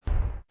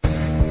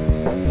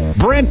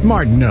Brent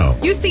Martineau.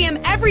 You see him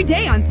every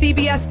day on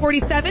CBS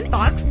 47,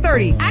 Fox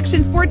 30,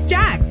 Action Sports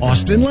Jags.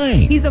 Austin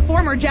Lane. He's a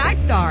former Jag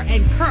star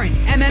and current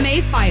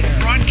MMA fighter.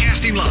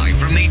 Broadcasting live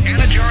from the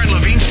Anajar and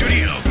Levine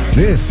studio.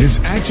 This is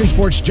Action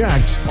Sports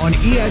Jags on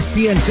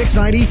ESPN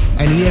 690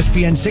 and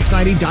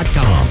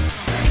ESPN690.com.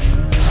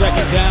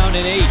 Second down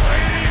and 8.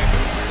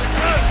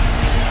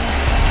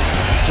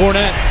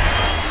 Fournette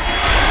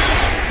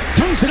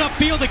turns it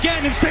upfield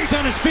again and stays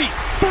on his feet.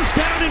 First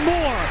down and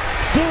more.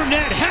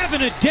 Fournette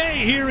having a day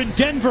here in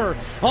Denver.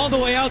 All the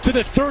way out to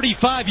the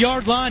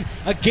 35-yard line.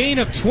 A gain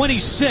of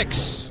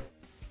 26.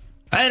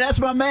 Hey, that's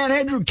my man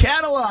Andrew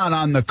Catalan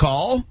on the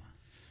call.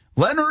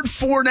 Leonard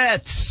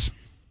Fournette.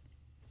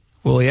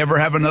 Will he ever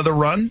have another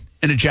run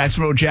in a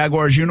Jacksonville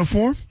Jaguars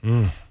uniform?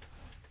 You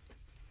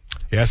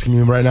asking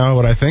me right now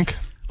what I think?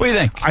 What do you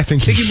think? I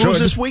think he should. Moves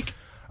this week?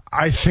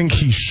 I think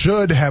he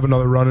should have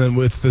another run in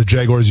with the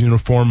Jaguars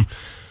uniform.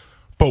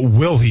 But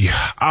will he?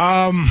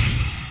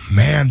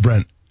 Man,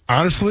 Brent,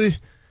 honestly,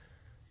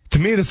 to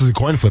me, this is a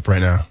coin flip right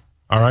now.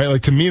 All right?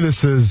 Like, to me,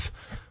 this is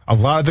a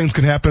lot of things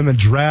could happen in the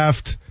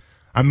draft.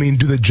 I mean,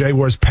 do the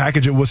Jaguars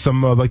package it with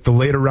some, like, the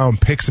later round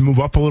picks and move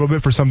up a little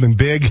bit for something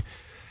big?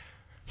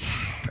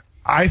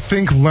 I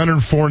think Leonard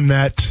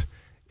Fournette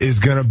is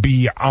going to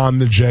be on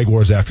the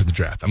Jaguars after the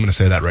draft. I'm going to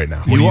say that right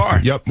now. You are?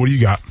 Yep. What do you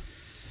got?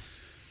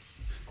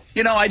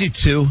 You know, I do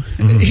too.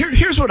 Mm-hmm.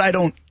 Here's what I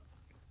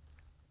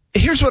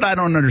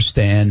don't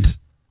understand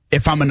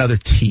if I'm another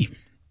team.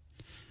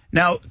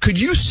 Now, could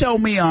you sell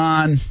me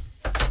on,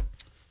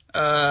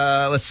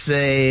 let's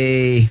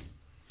say,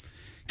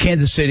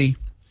 Kansas City?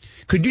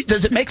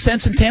 Does it make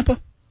sense in Tampa?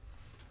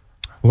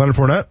 Leonard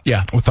Fournette?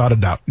 Yeah. Without a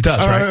doubt. It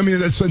does, right? I mean,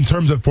 that's in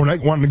terms of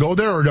Fournette wanting to go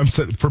there, or I'm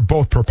saying for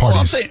both per parties? Well,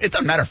 I'm saying it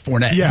doesn't matter for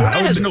Fournette. Yeah,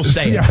 Fournette has no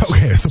say in this.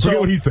 Okay, so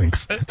forget what he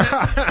thinks. He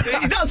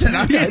doesn't.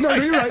 I mean, yeah, no,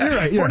 you're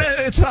right.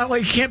 Fournette, it's not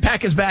like he can't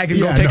pack his bag and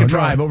go take a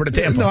drive over to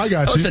Tampa. No, I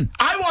got you. Listen,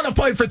 I want to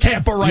play for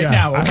Tampa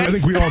now, okay? I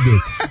think we all do.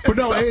 But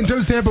no, in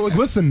terms of Tampa, like,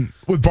 listen,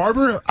 with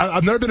Barber,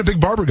 I've never been a big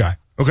Barber guy.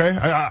 Okay,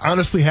 I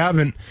honestly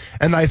haven't,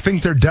 and I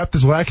think their depth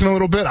is lacking a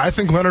little bit. I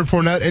think Leonard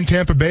Fournette in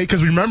Tampa Bay,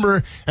 because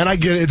remember, and I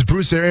get it, it's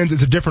Bruce Arians,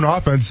 it's a different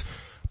offense,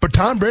 but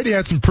Tom Brady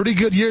had some pretty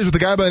good years with a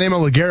guy by the name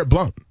of LeGarrette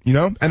Blount, you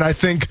know, and I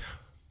think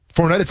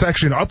Fournette, it's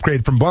actually an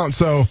upgrade from Blount,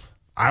 so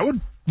I would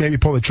maybe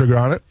pull the trigger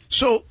on it.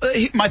 So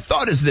my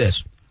thought is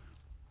this: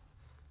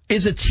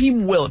 is a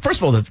team first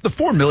of all, the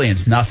 $4 million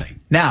is nothing.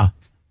 Now,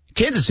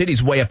 Kansas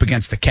City's way up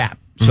against the cap,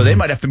 so they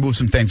might have to move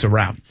some things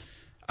around.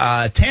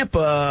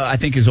 Tampa, I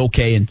think, is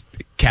okay in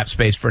cap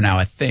space for now,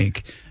 I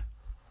think.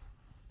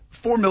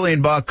 $4 million.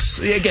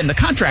 Again, the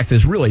contract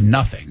is really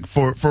nothing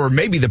for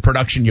maybe the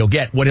production you'll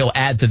get, what he'll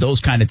add to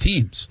those kind of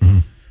teams. Mm-hmm.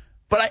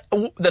 But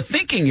the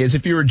thinking is,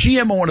 if you're a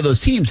GM on one of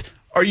those teams,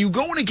 are you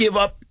going to give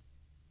up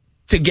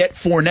to get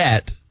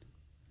Fournette?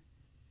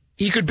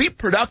 He could be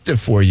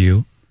productive for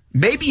you.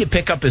 Maybe you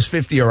pick up his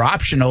 50-year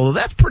option, although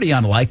that's pretty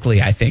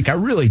unlikely, I think. I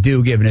really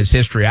do, given his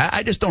history.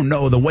 I just don't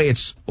know the way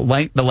it's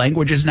the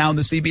language is now in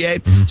the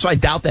CBA, so I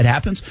doubt that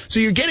happens. So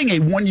you're getting a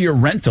one-year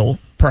rental,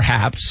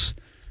 perhaps,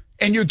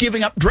 and you're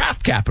giving up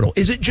draft capital.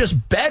 Is it just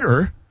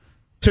better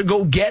to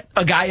go get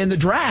a guy in the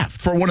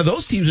draft? For one of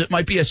those teams, it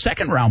might be a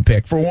second-round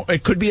pick.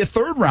 It could be a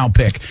third-round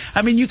pick.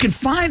 I mean, you can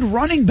find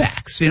running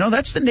backs. You know,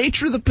 that's the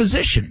nature of the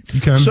position.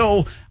 You can.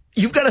 So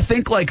you've got to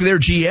think like their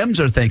GMs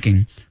are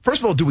thinking.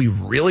 First of all, do we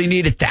really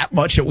need it that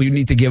much that we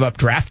need to give up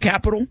draft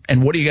capital?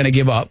 And what are you going to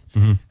give up?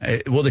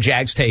 Mm-hmm. Will the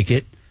Jags take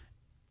it?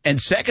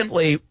 And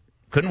secondly,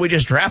 couldn't we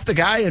just draft a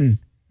guy and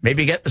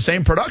maybe get the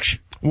same production?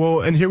 Well,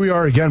 and here we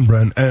are again,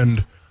 Brent,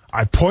 and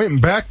I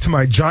point back to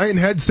my giant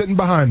head sitting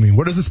behind me.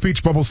 What does the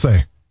speech bubble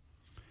say?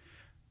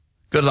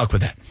 Good luck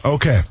with that.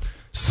 Okay.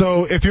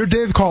 So if you're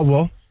Dave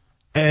Caldwell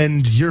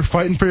and you're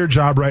fighting for your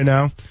job right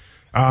now,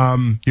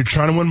 you're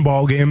trying to win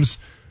ball games,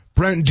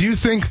 Brent, do you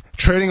think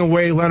trading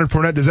away Leonard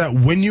Fournette, does that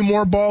win you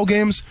more ball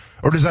games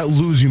or does that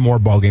lose you more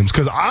ball games?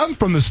 Because I'm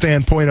from the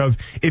standpoint of,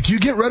 if you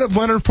get rid of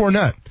Leonard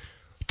Fournette,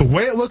 the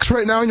way it looks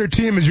right now in your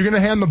team is you're going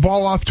to hand the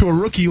ball off to a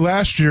rookie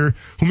last year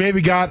who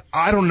maybe got,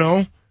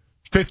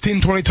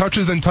 15, 20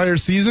 touches the entire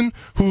season,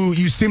 who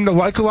you seem to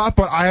like a lot,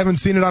 but I haven't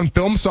seen it on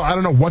film, so I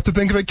don't know what to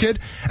think of the kid.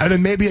 And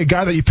then maybe a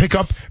guy that you pick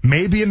up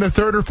maybe in the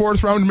third or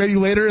fourth round, maybe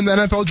later in the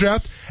NFL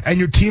draft, and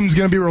your team's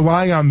going to be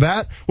relying on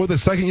that with a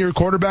second-year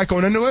quarterback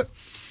going into it.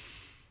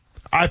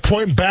 I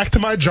point back to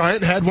my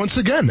giant head once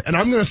again, and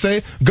I'm going to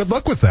say good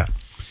luck with that.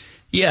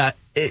 Yeah,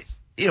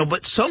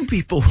 but some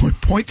people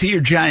would point to your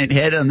giant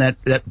head on that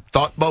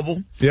thought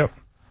bubble. Yep.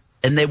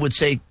 And they would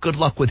say good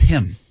luck with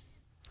him.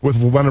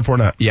 With Leonard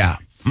Fournette. Yeah.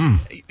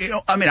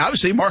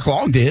 Obviously Mark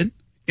Long did.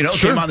 Sure.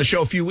 Came on the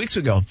show a few weeks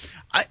ago.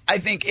 I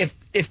think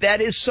if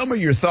that is some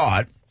of your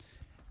thought,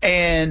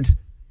 and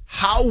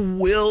how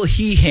will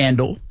he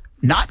handle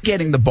not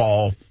getting the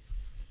ball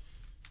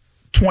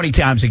 20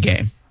 times a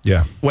game?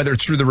 Yeah. Whether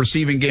it's through the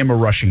receiving game or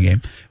rushing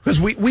game.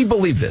 Because we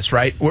believe this,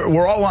 right?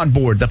 We're all on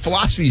board. The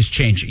philosophy is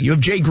changing. You have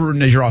Jay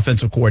Gruden as your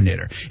offensive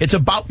coordinator. It's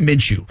about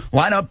Minshew.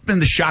 Line up in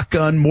the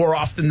shotgun more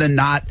often than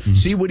not.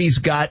 See what he's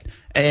got.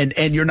 And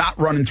you're not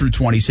running through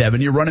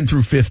 27. You're running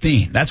through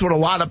 15. That's what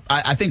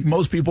I think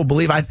most people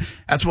believe.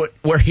 That's what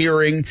we're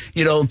hearing.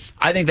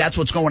 I think that's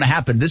what's going to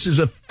happen. This is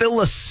a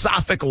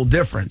philosophical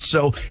difference.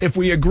 So if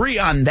we agree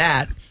on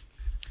that,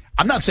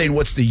 I'm not saying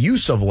what's the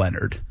use of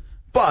Leonard,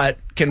 but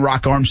can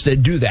Rock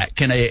Armstead do that?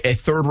 Can a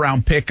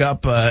third-round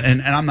pickup,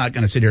 and I'm not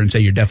going to sit here and say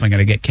you're definitely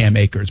going to get Cam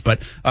Akers,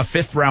 but a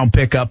fifth-round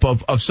pickup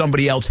of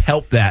somebody else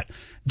help that?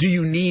 Do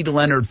you need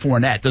Leonard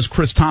Fournette? Does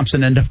Chris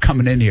Thompson end up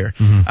coming in here?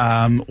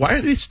 Why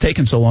are these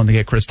taking so long to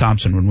get Chris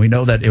Thompson when we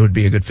know that it would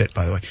be a good fit,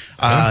 by the way?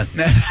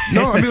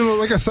 No, I mean,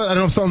 like I said, I don't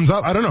know if something's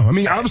up. I don't know. I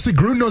mean, obviously,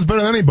 Gruden knows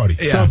better than anybody.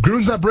 Yeah. So if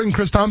Gruden's not bringing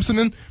Chris Thompson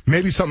in,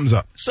 maybe something's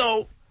up.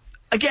 So,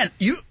 again,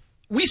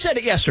 we said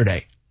it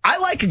yesterday. I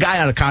like a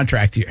guy on a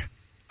contract here.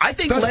 I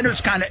think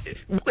Leonard's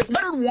if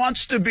Leonard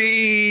wants to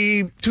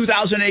be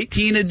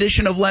 2018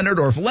 edition of Leonard,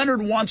 or if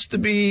Leonard wants to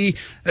be,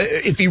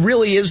 if he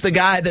really is the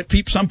guy that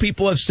some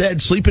people have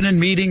said, sleeping in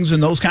meetings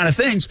and those kind of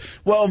things,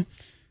 well,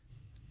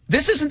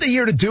 this isn't the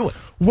year to do it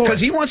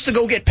because he wants to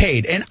go get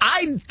paid. And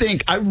I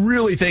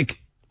really think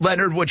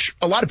Leonard, which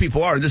a lot of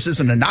people are, this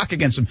isn't a knock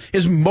against him,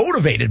 is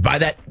motivated by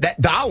that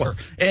dollar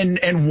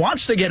and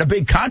wants to get a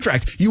big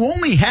contract. You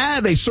only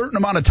have a certain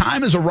amount of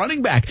time as a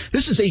running back.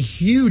 This is a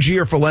huge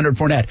year for Leonard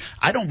Fournette.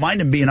 I don't mind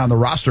him being on the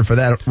roster for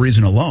that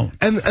reason alone.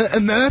 And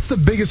that's my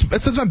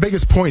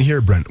biggest point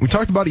here, Brent. We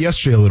talked about it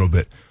yesterday a little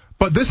bit.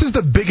 But this is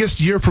the biggest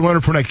year for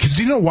Leonard Fournette. Because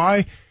do you know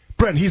why?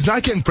 Brent, he's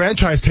not getting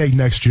franchise tagged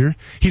next year.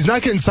 He's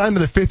not getting signed to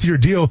the 5th-year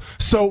deal.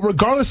 So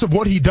regardless of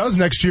what he does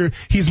next year,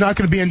 he's not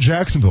going to be in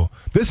Jacksonville.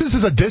 This is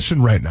his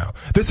addition right now.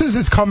 This is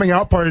his coming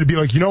out party to be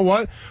like, you know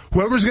what?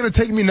 Whoever's going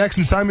to take me next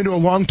and sign me to a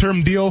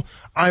long-term deal,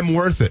 I'm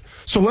worth it.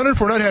 So Leonard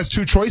Fournette has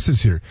two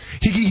choices here.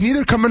 He can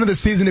either come into the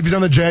season if he's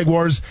on the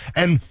Jaguars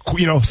and,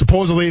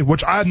 supposedly,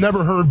 which I've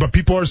never heard, but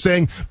people are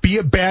saying, be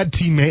a bad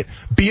teammate,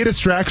 be a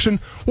distraction.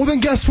 Well,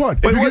 then guess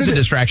what? But it was a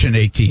distraction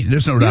at 18.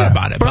 There's no doubt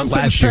about it. But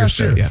last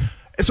year, yeah.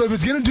 So if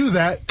it's going to do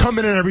that, come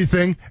in and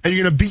everything, and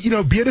you're going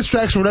to be a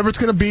distraction, whatever it's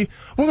going to be,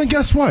 well, then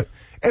guess what?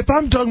 If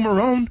I'm Doug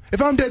Marrone,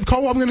 if I'm Dave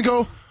Caldwell, I'm going to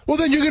go, well,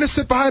 then you're going to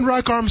sit behind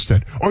Rock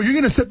Armstead. Or you're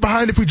going to sit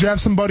behind if we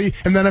draft somebody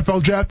in the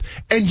NFL draft,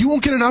 and you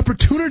won't get an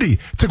opportunity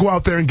to go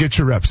out there and get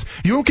your reps.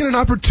 You won't get an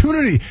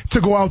opportunity to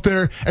go out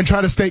there and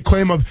try to state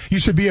claim of you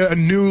should be a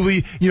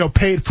newly,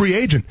 paid free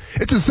agent.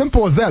 It's as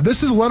simple as that.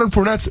 This is Leonard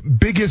Fournette's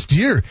biggest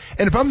year.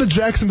 And if I'm the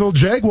Jacksonville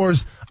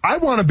Jaguars, I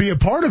want to be a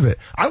part of it.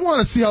 I want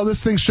to see how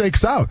this thing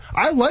shakes out.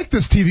 I like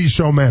this TV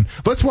show, man.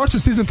 Let's watch the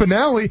season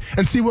finale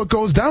and see what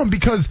goes down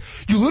because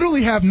you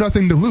literally have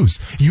nothing to lose.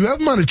 You have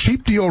him on a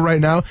cheap deal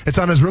right now. It's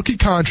on his rookie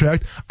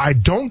contract. I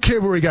don't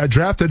care where he got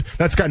drafted.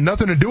 That's got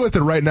nothing to do with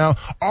it right now.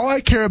 All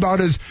I care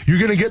about is you're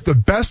going to get the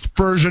best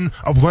version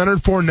of Leonard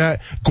Fournette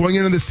going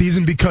into the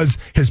season because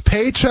his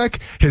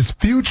paycheck, his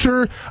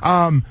future,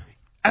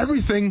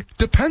 everything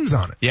depends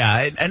on it.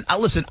 Yeah, and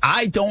listen,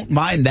 I don't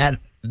mind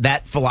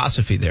that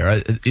philosophy there,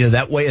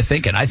 that way of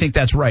thinking. I think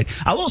that's right.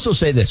 I'll also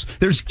say this.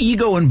 There's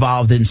ego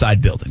involved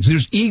inside buildings.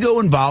 There's ego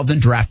involved in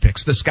draft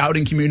picks, the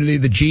scouting community,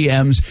 the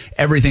GMs,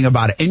 everything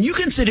about it. And you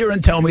can sit here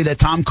and tell me that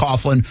Tom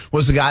Coughlin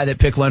was the guy that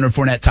picked Leonard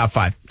Fournette top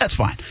 5. That's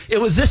fine. It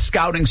was this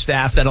scouting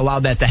staff that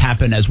allowed that to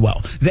happen as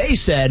well. They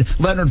said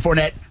Leonard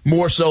Fournette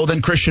more so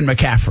than Christian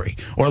McCaffrey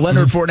or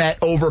Leonard Fournette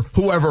over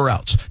whoever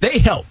else. They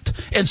helped.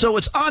 And so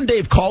it's on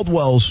Dave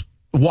Caldwell's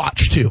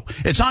watch too.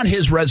 It's on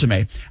his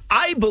resume.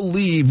 I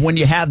believe when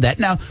you have that.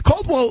 Now,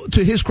 Caldwell,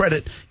 to his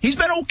credit, he's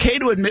been okay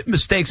to admit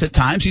mistakes at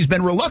times. He's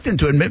been reluctant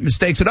to admit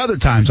mistakes at other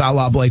times, a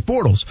la Blake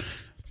Bortles.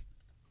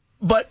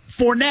 But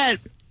Fournette,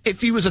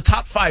 if he was a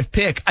top 5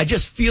 pick, I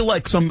just feel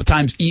like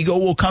sometimes ego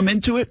will come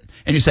into it.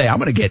 And you say, I'm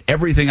going to get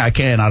everything I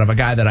can out of a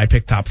guy that I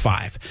picked top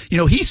 5.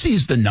 He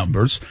sees the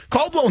numbers.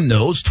 Caldwell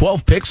knows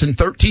 12 picks in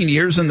 13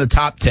 years in the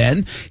top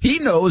 10. He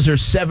knows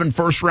there's 7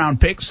 first-round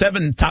picks,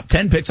 7 top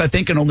 10 picks, I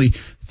think, and only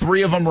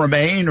 3 of them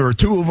remain or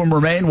 2 of them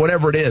remain,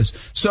 whatever it is.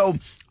 So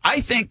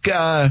I think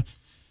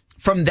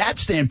from that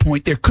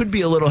standpoint, there could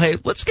be a little, hey,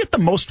 let's get the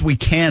most we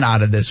can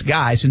out of this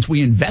guy since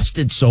we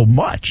invested so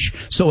much,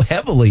 so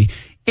heavily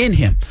in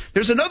him.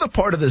 There's another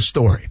part of this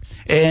story,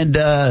 and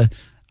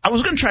I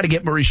was going to try to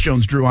get Maurice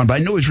Jones-Drew on, but I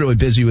know he's really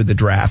busy with the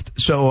draft,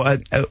 so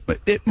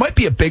it might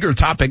be a bigger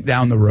topic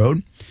down the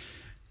road.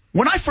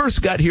 When I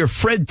first got here,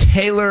 Fred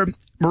Taylor,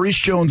 Maurice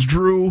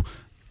Jones-Drew,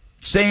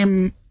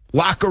 same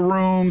locker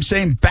room,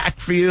 same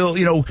backfield,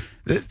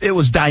 it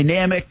was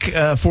dynamic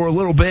for a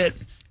little bit,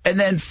 and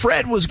then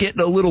Fred was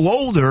getting a little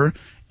older,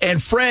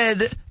 and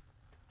Fred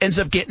ends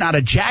up getting out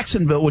of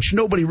Jacksonville, which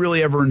nobody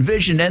really ever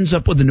envisioned, ends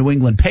up with the New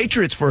England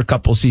Patriots for a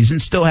couple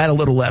seasons, still had a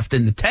little left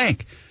in the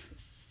tank.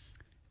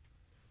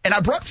 And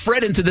I brought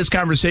Fred into this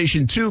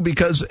conversation, too,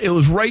 because it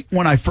was right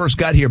when I first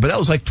got here, but that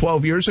was like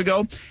 12 years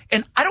ago.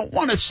 And I don't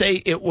want to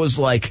say it was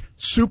like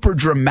super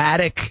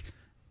dramatic,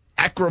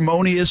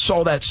 acrimonious,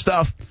 all that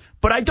stuff,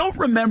 but I don't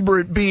remember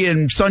it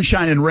being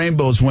sunshine and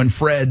rainbows when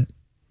Fred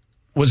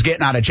was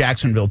getting out of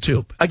Jacksonville,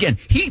 too. Again,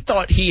 he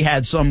thought he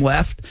had some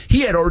left.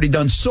 He had already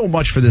done so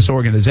much for this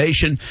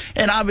organization.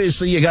 And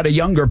obviously, you got a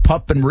younger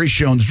pup in Maurice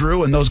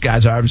Jones-Drew, and those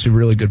guys are obviously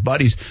really good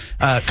buddies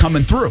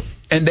coming through.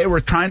 And they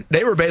were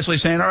basically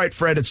saying, all right,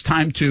 Fred, it's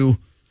time to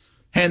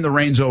hand the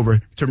reins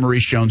over to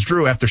Maurice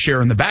Jones-Drew after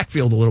sharing the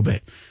backfield a little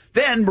bit.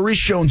 Then Maurice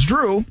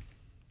Jones-Drew,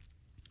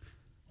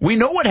 we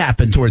know what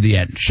happened toward the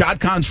end.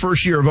 Shad Khan's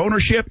first year of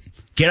ownership,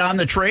 get on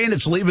the train,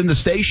 it's leaving the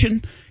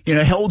station,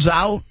 holds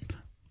out.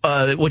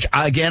 Which,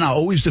 again, I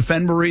always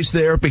defend Maurice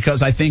there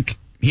because I think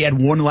he had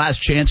one last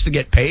chance to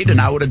get paid,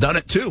 and I would have done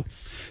it too.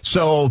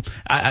 So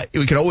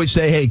we could always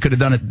say, hey, he could have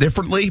done it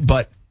differently,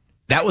 but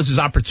that was his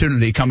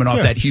opportunity coming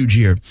off that huge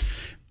year.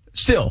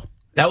 Still,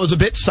 that was a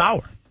bit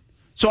sour.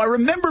 So I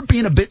remember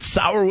being a bit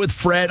sour with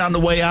Fred on the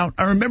way out.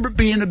 I remember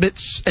being a bit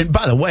 – and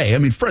by the way, I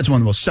mean, Fred's one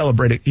of the most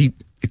celebrated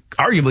 –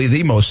 arguably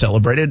the most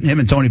celebrated, him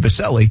and Tony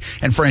Baselli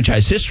in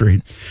franchise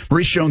history.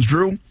 Maurice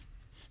Jones-Drew,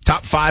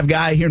 top 5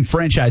 guy here in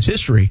franchise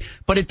history,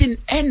 but it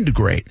didn't end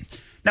great.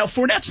 Now,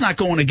 Fournette's not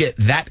going to get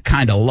that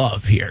kind of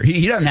love here.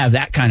 He doesn't have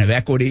that kind of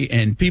equity,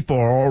 and people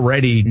are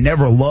already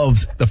never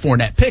loved the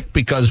Fournette pick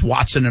because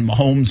Watson and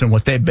Mahomes and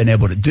what they've been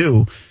able to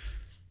do.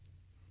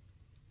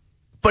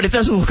 But it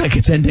doesn't look like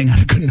it's ending on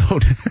a good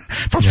note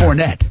for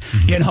Fournette.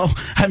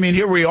 I mean,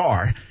 here we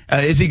are.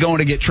 Is he going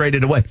to get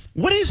traded away?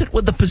 What is it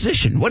with the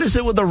position? What is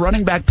it with the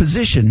running back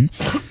position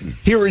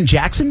here in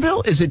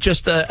Jacksonville? Is it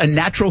just a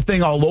natural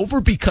thing all over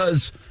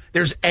because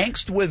there's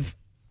angst with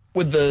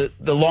the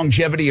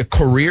longevity of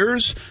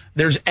careers?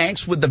 There's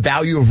angst with the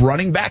value of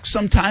running backs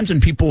sometimes,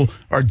 and people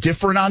are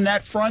different on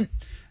that front.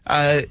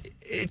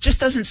 It just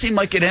doesn't seem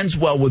like it ends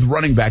well with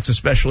running backs,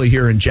 especially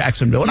here in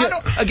Jacksonville. And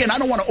I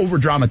don't want to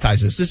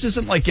over-dramatize this. This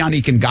isn't like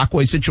Yannick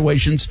Ngakoue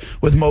situations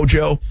with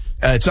Mojo.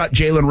 It's not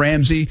Jalen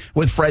Ramsey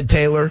with Fred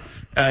Taylor.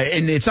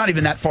 And it's not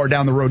even that far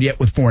down the road yet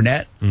with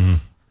Fournette. Mm-hmm.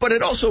 But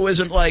it also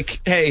isn't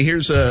like, hey,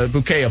 here's a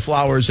bouquet of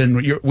flowers and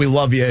we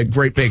love you,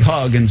 great big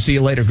hug, and see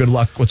you later. Good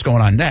luck. What's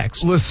going on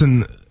next?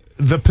 Listen,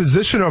 the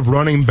position of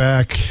running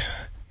back,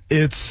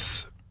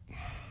 it's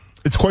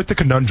quite the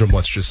conundrum,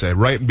 let's just say,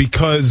 right?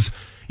 Because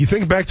you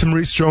think back to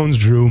Maurice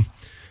Jones-Drew,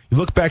 you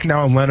look back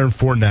now on Leonard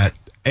Fournette,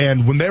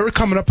 and when they were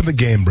coming up in the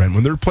game, Brent,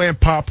 when they were playing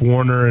Pop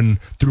Warner and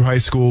through high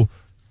school,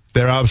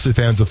 they're obviously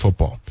fans of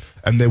football.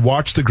 And they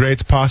watched the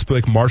greats, possibly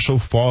like Marshall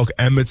Faulk,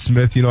 Emmitt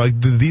Smith,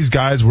 these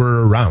guys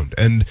were around.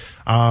 And,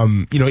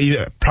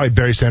 probably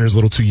Barry Sanders a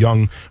little too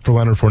young for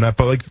Leonard Fournette,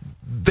 but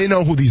they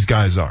know who these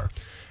guys are.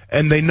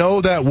 And they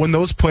know that when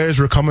those players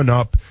were coming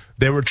up,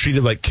 they were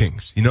treated like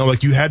kings.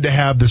 You had to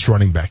have this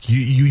running back.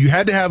 You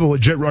had to have a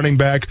legit running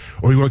back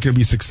or you weren't going to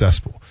be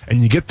successful.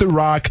 And you get the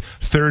rock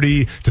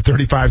 30 to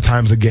 35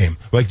 times a game.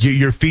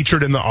 You're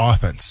featured in the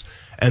offense.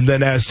 And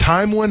then as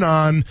time went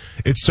on,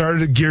 it started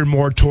to gear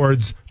more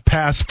towards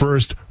pass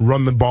first,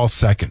 run the ball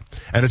second.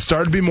 And it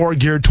started to be more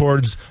geared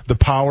towards the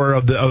power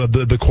of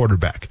the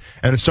quarterback.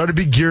 And it started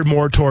to be geared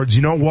more towards,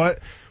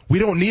 we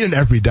don't need an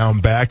every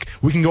down back.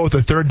 We can go with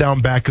a third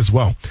down back as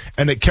well.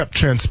 And it kept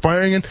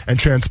transpiring and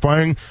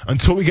transpiring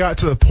until we got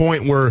to the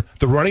point where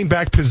the running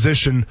back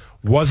position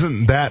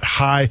wasn't that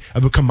high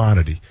of a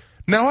commodity.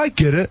 Now I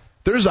get it.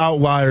 There's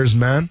outliers,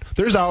 man.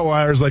 There's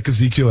outliers like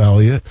Ezekiel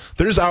Elliott.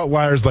 There's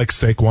outliers like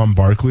Saquon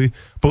Barkley.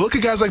 But look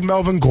at guys like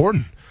Melvin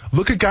Gordon.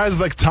 Look at guys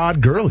like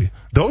Todd Gurley.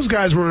 Those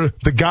guys were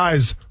the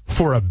guys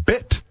for a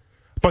bit.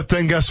 But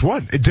then guess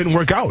what? It didn't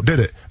work out, did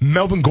it?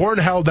 Melvin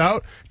Gordon held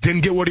out,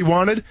 didn't get what he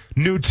wanted,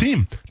 new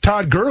team.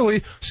 Todd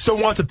Gurley still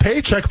wants a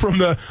paycheck from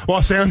the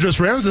Los Angeles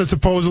Rams,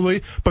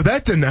 supposedly, but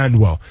that didn't end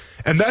well.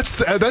 And that's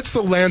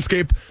the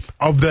landscape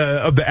of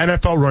the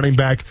NFL running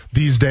back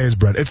these days,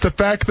 Brent. It's the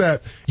fact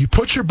that you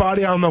put your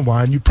body on the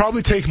line, you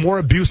probably take more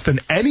abuse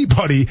than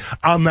anybody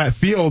on that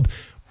field,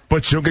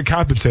 but you don't get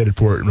compensated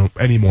for it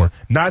anymore.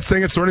 Not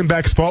saying it's the running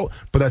back's fault,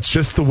 but that's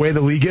just the way the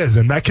league is.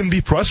 And that can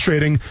be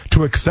frustrating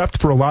to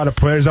accept for a lot of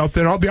players out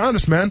there. And I'll be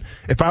honest, man,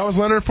 if I was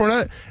Leonard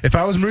Fournette, if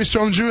I was Maurice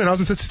Jones-Drew and I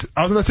was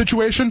in that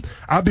situation,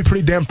 I'd be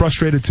pretty damn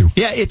frustrated too.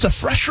 Yeah, it's a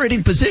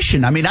frustrating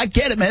position. I mean, I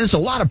get it, man. There's a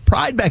lot of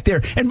pride back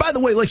there. And by the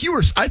way,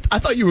 I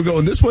thought you were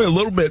going this way a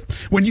little bit.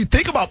 When you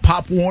think about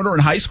Pop Warner in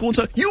high school and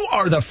stuff, you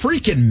are the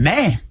freaking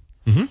man.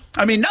 Mm-hmm.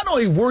 I mean, not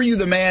only were you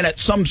the man at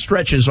some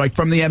stretches, like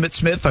from the Emmitt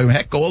Smith,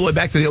 heck, go all the way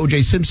back to the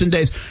O.J. Simpson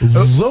days.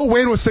 Lil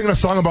Wayne was singing a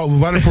song about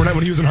Leonard Fournette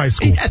when he was in high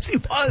school. Yes, he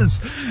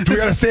was. Do we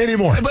got to say any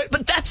more?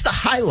 But that's the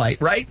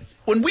highlight, right?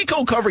 When we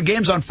go cover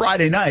games on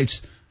Friday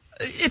nights,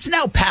 it's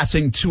now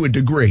passing to a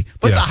degree.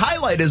 But the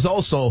highlight is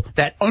also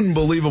that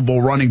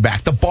unbelievable running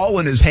back, the ball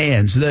in his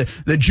hands, the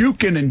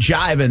juking and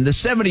jiving, the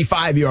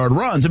 75-yard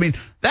runs. I mean,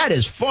 that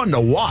is fun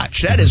to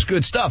watch. That is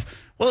good stuff.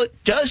 Well,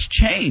 it does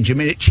change. I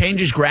mean, it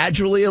changes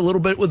gradually a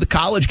little bit with the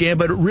college game,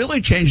 but it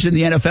really changed in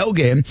the NFL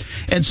game.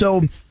 And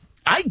so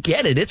I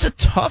get it. It's a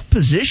tough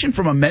position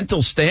from a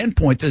mental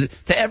standpoint to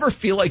ever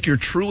feel like you're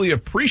truly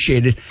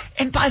appreciated.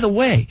 And by the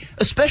way,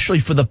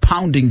 especially for the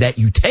pounding that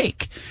you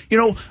take.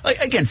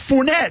 Again,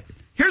 Fournette,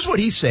 here's what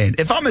he's saying.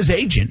 If I'm his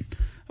agent,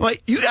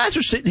 you guys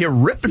are sitting here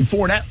ripping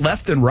Fournette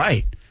left and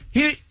right.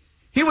 He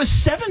was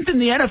 7th in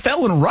the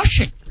NFL in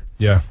rushing.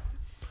 Yeah.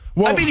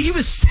 I mean, he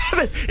was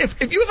 7.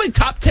 If you have a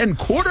top 10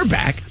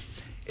 quarterback,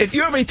 if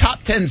you have a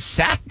top 10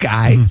 sack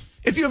guy,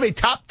 if you have a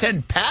top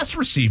 10 pass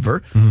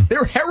receiver,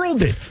 they're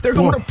heralded. They're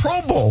going to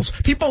Pro Bowls.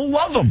 People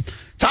love them.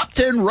 Top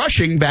 10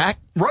 running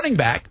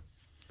back,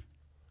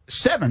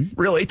 7,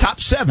 really,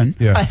 top 7,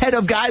 ahead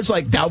of guys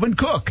like Dalvin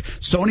Cook,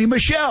 Sony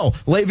Michel,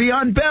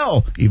 Le'Veon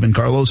Bell, even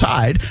Carlos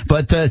Hyde,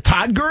 but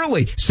Todd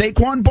Gurley,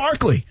 Saquon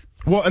Barkley.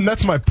 Well, and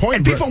that's my point.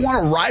 And people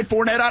want to ride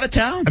Fournette out of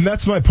town. And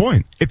that's my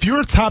point. If you're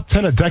a top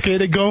 10 a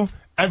decade ago,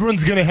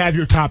 everyone's going to have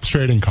your top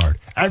trading card.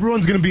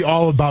 Everyone's going to be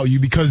all about you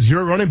because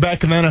you're a running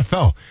back in the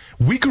NFL.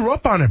 We grew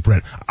up on it,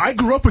 Brent. I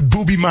grew up with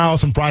Boobie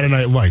Miles and Friday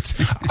Night Lights.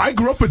 I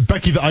grew up with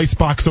Becky the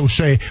Icebox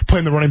O'Shea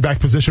playing the running back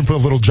position for the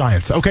Little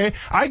Giants, okay?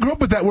 I grew up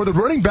with that where the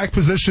running back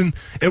position,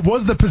 it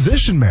was the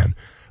position, man.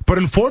 But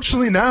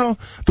unfortunately now,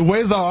 the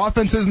way the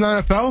offense is in the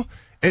NFL,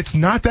 it's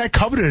not that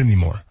coveted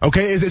anymore,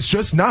 okay? It's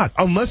just not.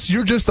 Unless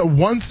you're just a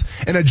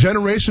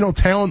once-in-a-generational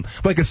talent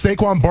like a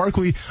Saquon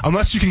Barkley,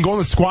 unless you can go in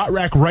the squat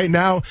rack right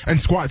now and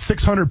squat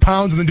 600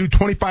 pounds and then do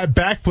 25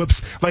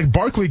 backflips like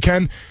Barkley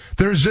can,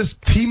 there's just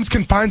teams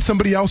can find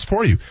somebody else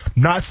for you.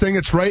 Not saying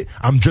it's right.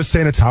 I'm just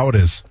saying it's how it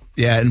is.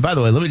 Yeah, and by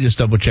the way, let me just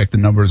double-check the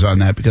numbers on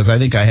that because I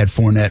think I had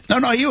Fournette.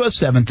 No, he was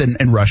 7th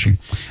in rushing.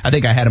 I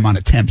think I had him on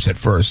attempts at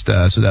first,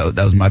 so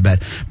that was my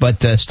bad.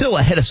 But still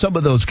ahead of some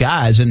of those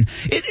guys, and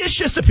it's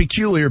just a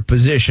peculiar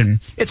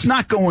position. It's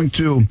not going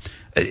to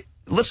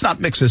let's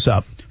not mix this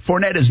up.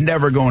 Fournette is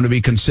never going to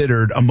be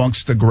considered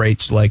amongst the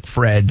greats like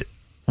Fred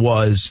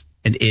was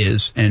and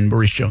is, and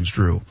Maurice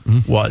Jones-Drew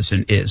was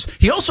and is.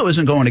 He also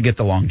isn't going to get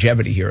the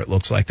longevity here, it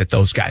looks like, that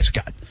those guys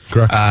got.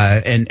 Correct.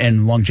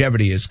 And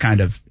longevity is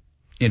kind of,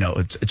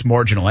 it's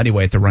marginal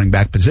anyway at the running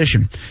back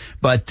position.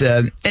 But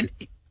and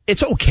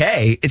it's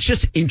okay. It's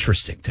just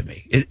interesting to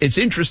me. It's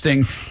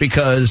interesting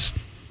because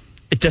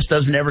it just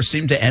doesn't ever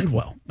seem to end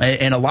well.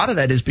 And a lot of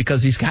that is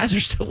because these guys are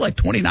still like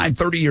 29,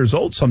 30 years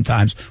old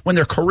sometimes when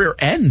their career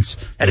ends.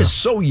 That is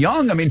so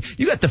young. I mean,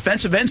 you got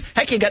defensive ends.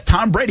 Heck, you got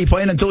Tom Brady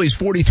playing until he's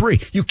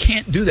 43. You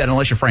can't do that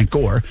unless you're Frank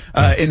Gore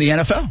in the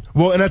NFL.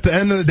 Well, and at the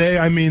end of the day,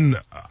 I mean,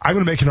 I'm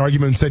going to make an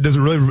argument and say, does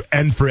it really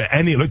end for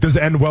any, does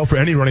it end well for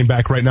any running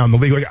back right now in the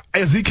league? Like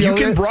Ezekiel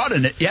You can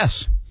broaden it,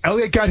 yes.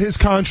 Elliott got his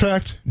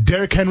contract.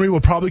 Derrick Henry will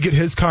probably get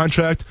his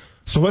contract.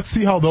 So let's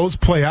see how those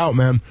play out,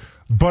 man.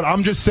 But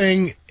I'm just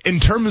saying, in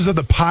terms of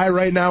the pie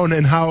right now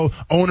and how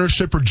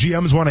ownership or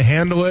GMs want to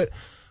handle it,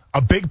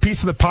 a big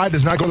piece of the pie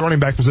does not go to the running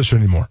back position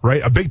anymore,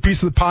 right? A big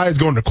piece of the pie is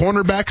going to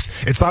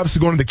cornerbacks. It's obviously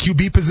going to the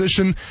QB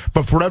position,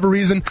 but for whatever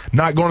reason,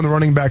 not going to the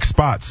running back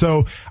spot.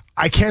 So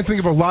I can't think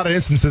of a lot of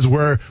instances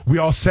where we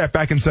all sat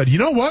back and said, you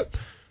know what?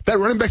 That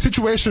running back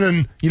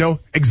situation in,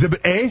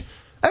 Exhibit A,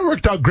 that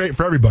worked out great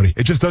for everybody.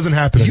 It just doesn't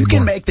happen anymore. You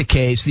can make the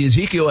case the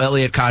Ezekiel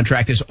Elliott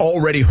contract is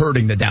already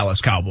hurting the Dallas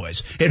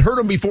Cowboys. It hurt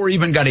them before he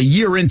even got a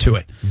year into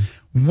it.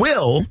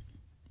 Will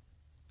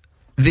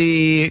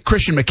the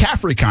Christian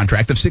McCaffrey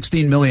contract of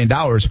 $16 million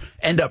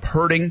end up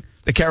hurting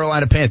the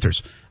Carolina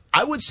Panthers?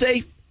 I would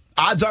say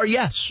odds are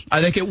yes.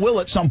 I think it will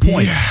at some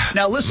point. Yeah.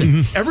 Now,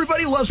 listen,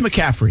 everybody loves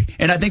McCaffrey,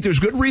 and I think there's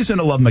good reason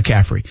to love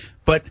McCaffrey.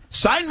 But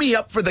sign me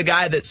up for the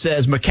guy that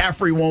says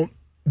McCaffrey won't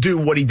do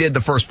what he did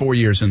the first 4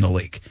 years in the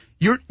league.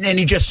 And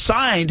he just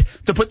signed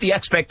to put the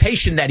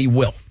expectation that he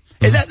will.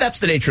 And that's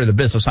the nature of the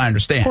business, I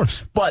understand. Of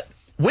course. But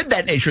with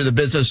that nature of the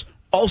business,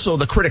 also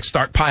the critics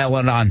start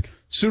piling on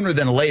sooner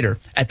than later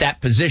at that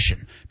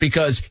position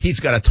because he's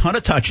got a ton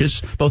of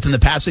touches, both in the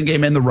passing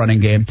game and the running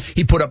game.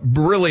 He put up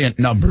brilliant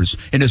numbers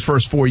in his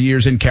first 4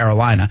 years in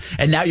Carolina.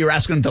 And now you're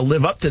asking him to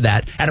live up to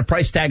that at a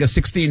price tag of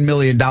 $16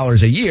 million a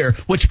year,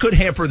 which could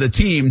hamper the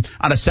team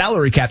on a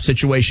salary cap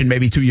situation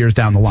maybe 2 years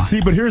down the line.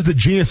 See, but here's the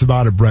genius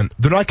about it, Brent.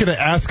 They're not going to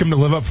ask him to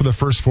live up for the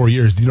first 4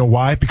 years. Do you know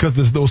why? Because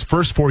those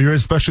first 4 years,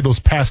 especially those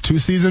past 2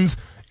 seasons,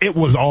 it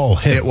was all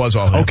him. It was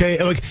all him.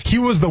 Okay, like he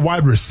was the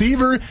wide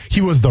receiver, he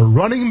was the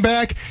running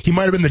back, he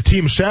might have been the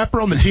team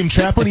chaperone, the team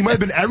chaplain, he might have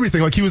been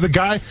everything. Like he was a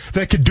guy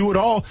that could do it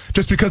all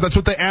just because that's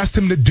what they asked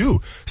him to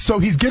do. So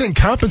he's getting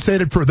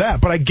compensated for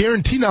that. But I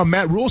guarantee now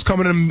Matt Rule's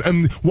coming in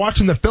and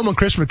watching the film on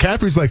Christian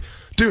McCaffrey's like,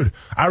 dude,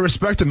 I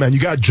respect it, man. You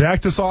got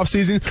jacked this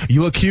offseason.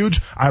 You look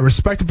huge. I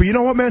respect it. But you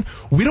know what, man?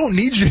 We don't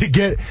need you to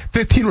get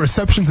 15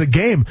 receptions a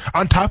game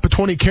on top of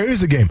 20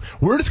 carries a game.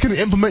 We're just going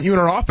to implement you in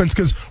our offense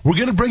because we're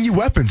going to bring you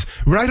weapons.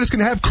 We're not just going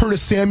to have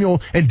Curtis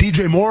Samuel and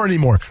DJ Moore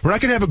anymore. We're not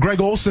going to have a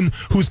Greg Olsen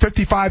who's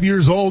 55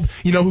 years old,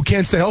 who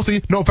can't stay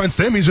healthy. No offense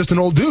to him. He's just an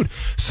old dude.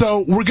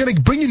 So we're going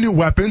to bring you new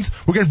weapons.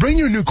 We're going to bring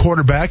you a new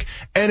quarterback,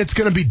 and it's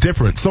going to be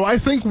different. So I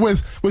think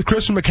with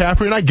Christian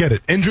McCaffrey, and I get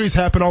it, injuries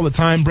happen all the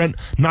time, Brent.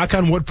 Knock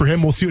on wood for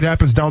him. We'll see what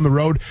happens down the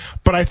road.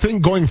 But I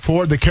think going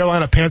forward, the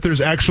Carolina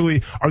Panthers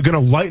actually are going to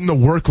lighten the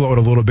workload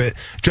a little bit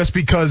just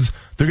because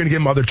they're going to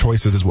give him other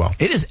choices as well.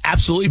 It is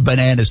absolutely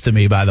bananas to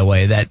me, by the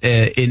way, that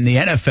in the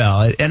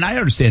NFL, and I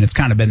understand it's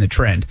kind of been the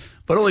trend,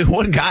 but only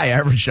one guy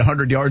averaged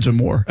 100 yards or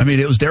more. I mean,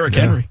 it was Derrick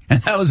Henry,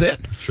 and that was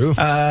it. True.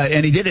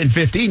 And he did it in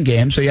 15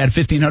 games, so he had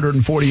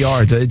 1,540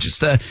 yards.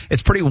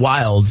 It's pretty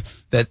wild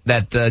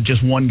that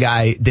just one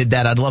guy did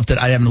that.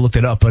 I haven't looked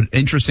it up, but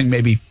interesting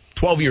maybe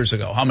 12 years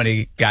ago, how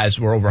many guys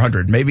were over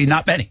 100? Maybe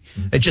not many.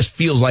 It just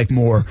feels like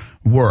more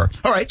were.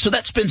 All right, so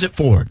that spins it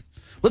forward.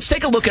 Let's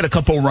take a look at a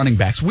couple of running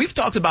backs. We've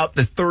talked about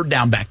the third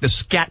down back, the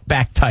scat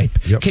back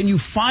type. Yep. Can you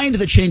find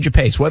the change of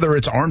pace, whether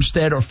it's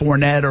Armstead or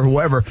Fournette or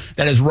whoever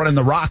that is running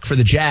the rock for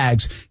the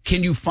Jags?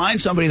 Can you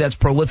find somebody that's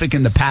prolific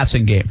in the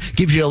passing game,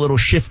 gives you a little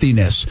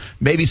shiftiness,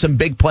 maybe some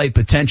big play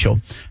potential?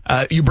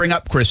 You bring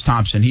up Chris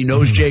Thompson. He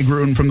knows Jay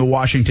Gruden from the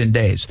Washington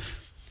days.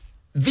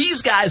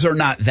 These guys are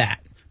not that.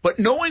 But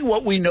knowing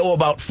what we know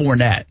about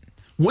Fournette,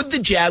 would the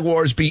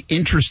Jaguars be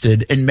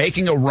interested in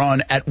making a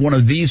run at one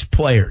of these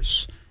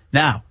players?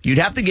 Now, you'd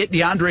have to get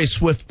DeAndre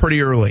Swift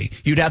pretty early.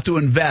 You'd have to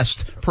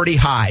invest pretty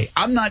high.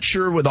 I'm not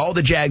sure with all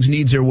the Jags'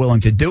 needs they're willing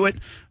to do it,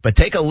 but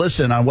take a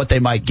listen on what they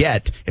might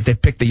get if they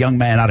pick the young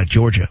man out of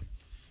Georgia.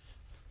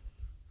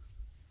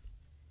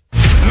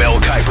 Mel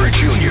Kiper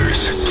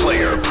Jr.'s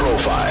player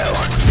profile.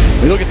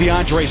 We look at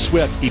DeAndre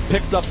Swift. He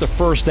picked up the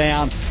first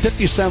down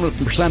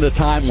 57% of the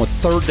time with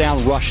third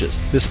down rushes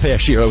this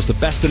past year. It was the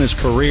best in his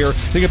career.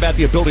 Think about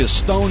the ability to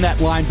stone that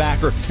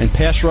linebacker in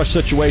pass rush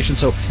situations.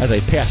 So as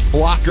a pass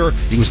blocker,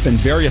 he's been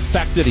very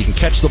effective. He can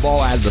catch the ball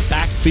out of the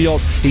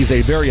backfield. He's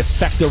a very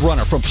effective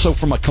runner.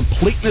 From a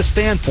completeness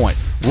standpoint,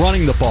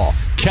 running the ball,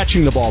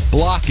 catching the ball,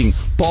 blocking,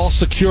 ball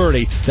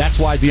security. That's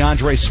why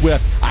DeAndre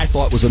Swift, I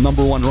thought, was the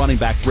number one running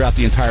back throughout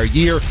the entire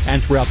year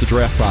and throughout the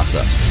draft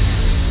process.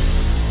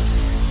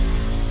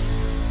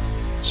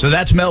 So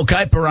that's Mel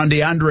Kiper on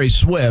DeAndre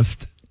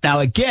Swift. Now,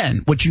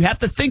 again, what you have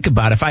to think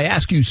about, if I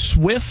ask you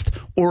Swift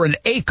or an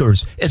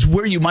Akers, is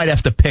where you might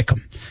have to pick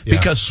him. Yeah.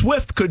 Because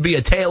Swift could be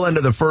a tail end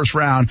of the first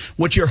round.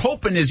 What you're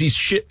hoping is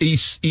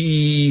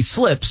he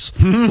slips.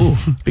 Ooh,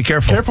 be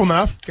careful. Careful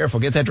now.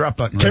 Careful. Get that drop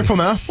button ready. Careful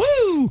now.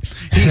 Woo!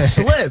 He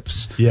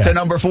slips to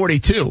number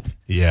 42.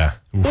 Yeah.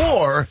 Oof.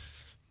 Or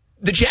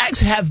the Jags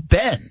have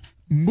been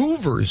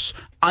movers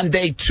on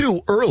day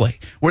 2 early,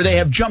 where they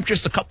have jumped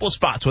just a couple of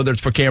spots, whether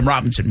it's for Cam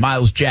Robinson,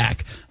 Miles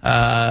Jack.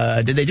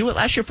 Did they do it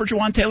last year for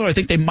Juwan Taylor? I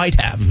think they might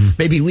have.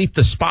 Maybe leaped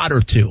a spot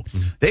or two.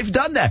 They've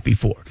done that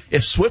before.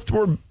 If Swift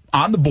were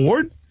on the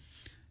board,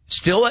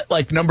 still at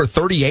like number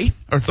 38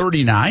 or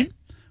 39,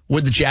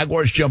 would the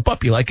Jaguars jump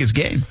up? You like his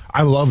game?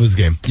 I love his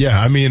game. Yeah,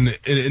 I mean,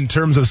 in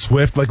terms of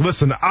Swift, like,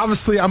 listen,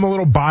 obviously I'm a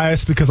little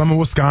biased because I'm a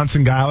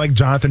Wisconsin guy. I like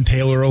Jonathan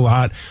Taylor a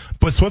lot.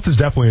 But Swift is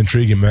definitely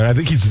intriguing, man. I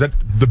think he's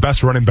the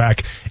best running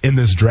back in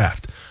this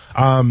draft.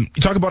 You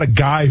talk about a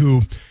guy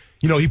who,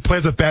 you know, he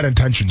plays with bad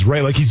intentions,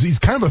 right? Like, he's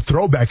kind of a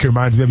throwback here,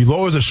 reminds me of. He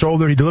lowers his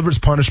shoulder, he delivers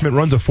punishment,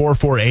 runs a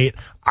 4.48.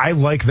 I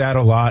like that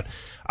a lot.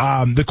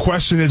 The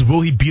question is,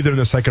 will he be there in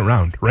the second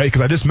round, right?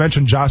 Because I just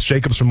mentioned Josh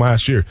Jacobs from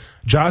last year.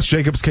 Josh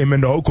Jacobs came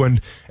into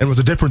Oakland and was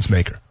a difference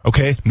maker,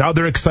 okay? Now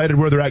they're excited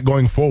where they're at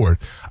going forward.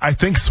 I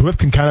think Swift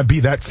can kind of be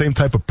that same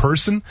type of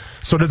person.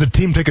 So does a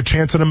team take a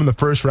chance on him in the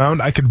first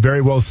round? I could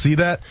very well see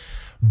that.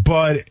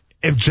 But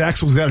if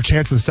Jackson's got a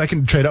chance in the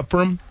second to trade up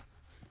for him,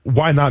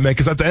 why not, man?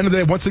 Because at the end of the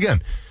day, once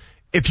again,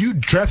 if you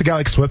draft a guy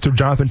like Swift or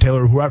Jonathan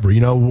Taylor or whoever,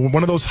 you know,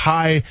 one of those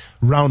high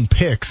round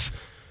picks,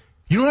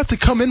 you don't have to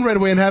come in right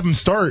away and have him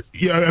start,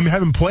 have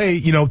him play,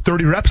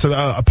 30 reps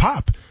a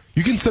pop.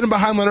 You can sit him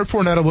behind Leonard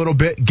Fournette a little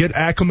bit, get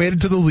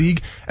acclimated to the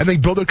league, and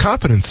then build their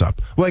confidence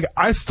up. Like,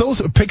 I still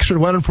picture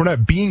Leonard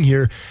Fournette being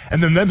here,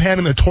 and then them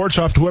handing the torch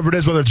off to whoever it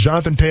is, whether it's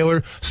Jonathan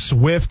Taylor,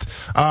 Swift,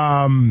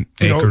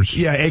 Akers.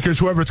 Akers,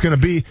 whoever it's going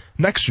to be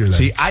next year. Then.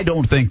 See, I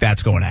don't think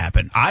that's going to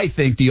happen. I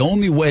think the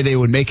only way they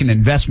would make an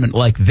investment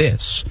like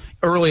this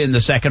early in the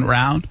second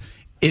round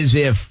is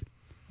if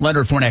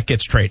Leonard Fournette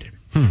gets traded.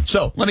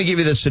 So let me give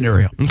you this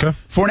scenario. Okay.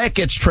 Fournette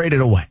gets traded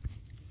away,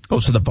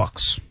 goes to the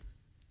Bucs.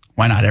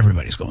 Why not?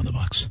 Everybody's going to the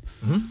Bucs.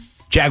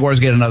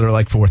 Jaguars get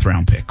another fourth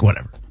round pick,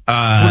 whatever.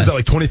 What is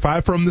that,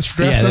 25 from this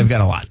draft? Yeah, they've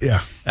got a lot.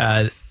 Yeah.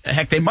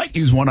 Heck, they might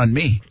use one on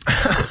me.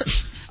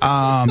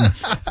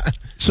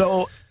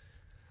 So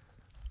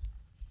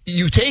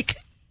you take.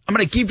 I'm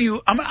going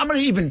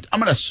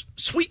to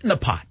sweeten the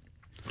pot.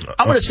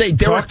 I'm going to say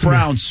Derek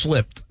Brown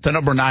slipped to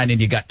number 9,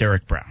 and you got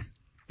Derek Brown.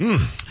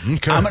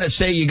 Okay. I'm going to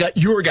say you got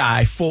your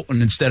guy,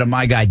 Fulton, instead of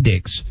my guy,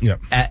 Diggs,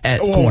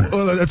 at corner.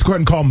 Let's go ahead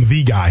and call him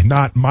the guy,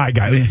 not my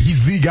guy.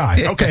 He's the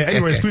guy. Okay,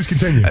 anyways, please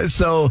continue.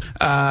 So,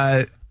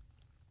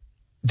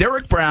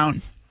 Derek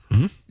Brown,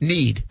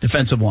 need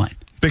defensive line.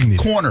 Big need.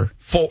 Corner,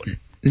 Fulton,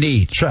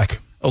 need. Check.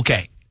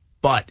 Okay,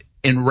 but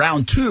in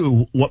round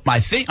 2, what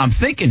I'm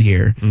thinking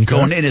here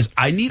going in is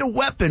I need a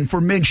weapon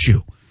for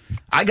Minshew.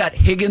 I got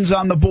Higgins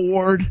on the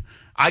board.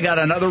 I got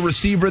another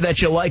receiver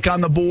that you like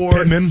on the board.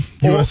 Pittman,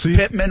 USC.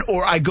 Pittman,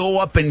 or I go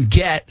up and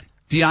get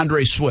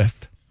DeAndre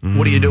Swift.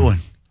 What are you doing?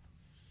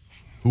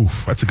 Oof,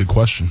 that's a good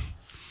question.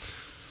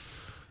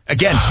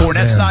 Again,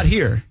 Fournette's not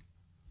here.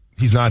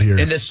 He's not here.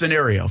 In this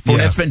scenario.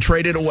 Fournette's been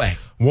traded away.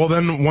 Well,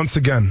 then, once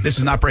again. This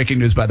is not breaking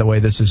news, by the way.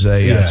 This is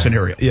a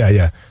scenario.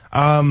 Yeah.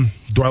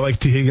 Do I like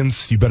T.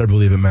 Higgins? You better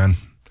believe it, man.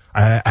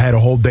 I had a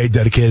whole day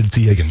dedicated to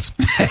T. Higgins.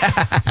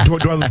 do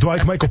I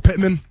like Michael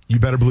Pittman? You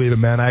better believe it,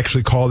 man. I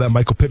actually call that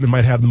Michael Pittman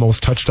might have the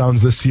most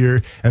touchdowns this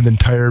year and the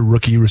entire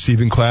rookie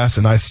receiving class,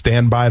 and I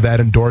stand by that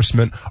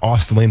endorsement.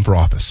 Austin Lane for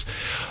office.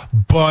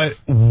 But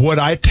would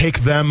I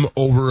take them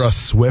over a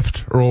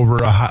Swift or over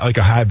a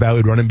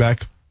high-valued running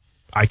back?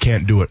 I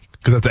can't do it.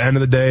 Because at the end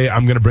of the day,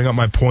 I'm going to bring up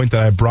my point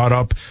that I brought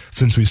up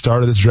since we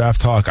started this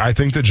draft talk. I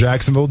think the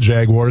Jacksonville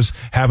Jaguars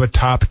have a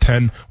top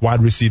 10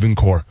 wide receiving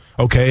core.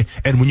 Okay?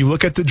 And when you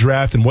look at the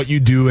draft and what you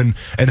do and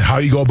how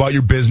you go about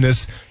your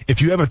business,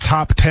 if you have a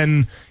top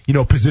 10,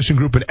 position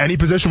group in any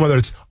position, whether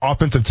it's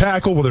offensive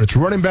tackle, whether it's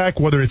running back,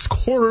 whether it's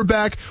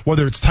quarterback,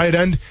 whether it's tight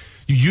end,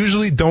 you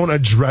usually don't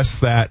address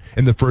that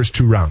in the first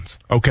 2 rounds.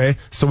 Okay?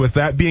 So with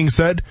that being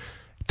said,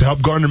 to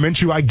help Gardner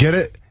Minshew, I get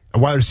it. A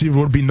wide receiver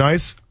would be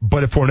nice,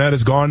 but if Fournette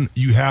is gone,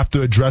 you have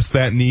to address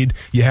that need.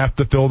 You have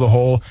to fill the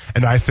hole.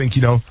 And I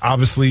think,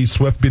 obviously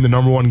Swift being the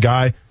number 1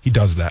 guy, he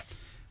does that.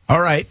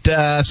 All right,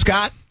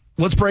 Scott,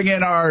 let's bring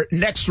in our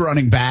next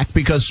running back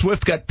because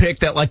Swift got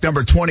picked at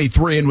number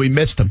 23 and we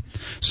missed him.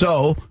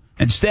 So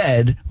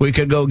instead, we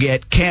could go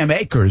get Cam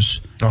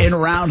Akers in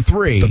round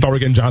 3. I thought we were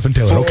getting Jonathan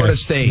Taylor. Florida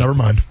State. Never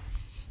mind.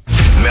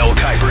 Mel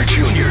Kiper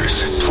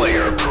Jr.'s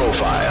player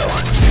profile.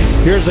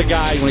 Here's a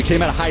guy, when he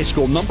came out of high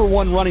school, number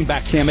 1 running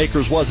back Cam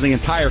Akers was in the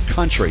entire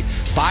country.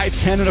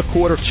 5'10 and a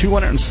quarter,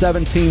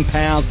 217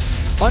 pounds,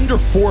 under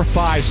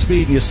 4.5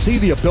 speed. And you see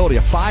the ability,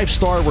 a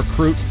 5-star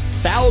recruit,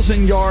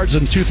 1,000 yards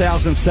in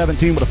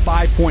 2017 with a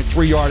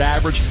 5.3-yard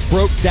average,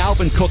 broke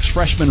Dalvin Cook's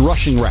freshman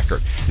rushing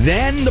record.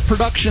 Then the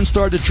production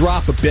started to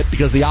drop a bit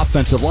because the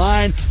offensive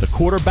line, the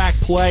quarterback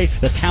play,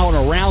 the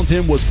talent around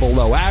him was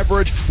below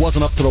average,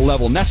 wasn't up to the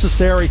level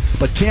necessary.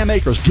 But Cam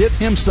Akers, give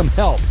him some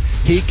help.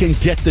 He can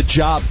get the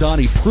job done.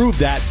 He proved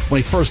that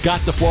when he first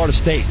got to Florida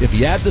State. If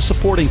you add the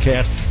supporting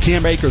cast,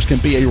 Cam Akers can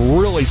be a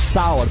really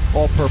solid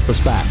all-purpose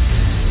back.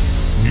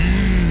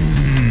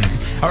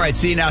 All right,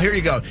 see, now here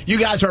you go. You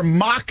guys are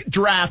mock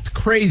draft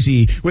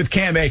crazy with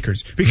Cam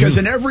Akers because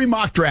in every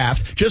mock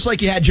draft, just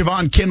like you had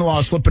Javon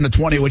Kinlaw slipping to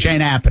 20, which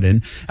ain't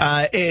happening,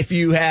 if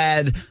you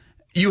had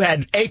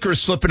Akers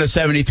slipping to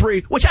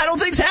 73, which I don't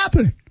think's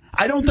happening.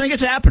 I don't think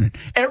it's happening.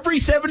 Every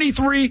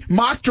 73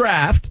 mock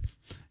draft,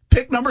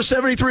 pick number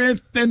 73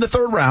 in the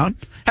 3rd round,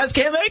 has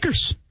Cam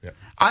Akers. Yeah.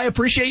 I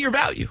appreciate your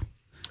value.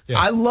 Yeah.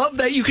 I love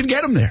that you can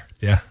get him there.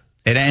 Yeah.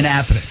 It ain't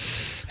happening.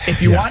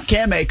 If you want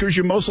Cam Akers,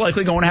 you're most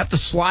likely going to have to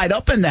slide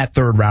up in that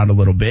 3rd round a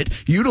little bit,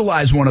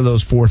 utilize one of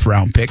those 4th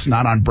round picks,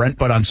 not on Brent,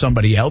 but on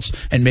somebody else,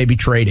 and maybe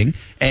trading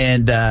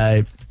and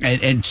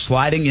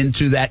sliding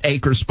into that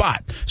Akers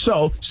spot.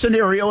 So,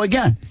 scenario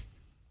again.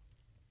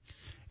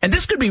 And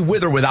this could be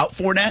with or without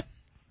Fournette,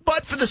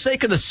 but for the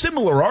sake of the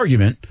similar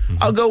argument,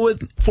 I'll go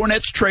with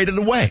Fournette's traded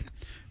away.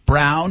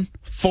 Brown,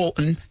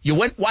 Fulton, you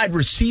went wide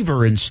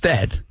receiver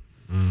instead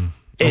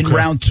in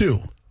round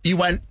 2. You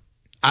went,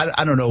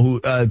 I don't know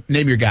who,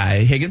 name your guy,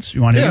 Higgins?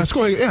 You want Higgins?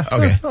 Yeah, let's go. Yeah.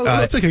 Okay.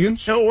 I'll take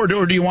Higgins. Or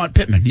do you want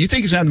Pittman? You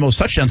think he's going to have the most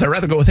touchdowns? I'd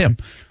rather go with him.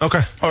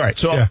 Okay. All right,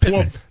 so Pittman.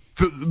 Well,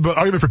 the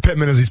argument for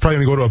Pittman is he's probably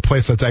going to go to a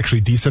place that's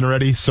actually decent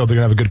already, so they're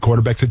going to have a good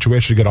quarterback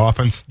situation, a good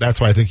offense.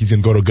 That's why I think he's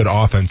going to go to a good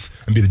offense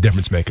and be the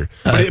difference maker.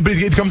 But if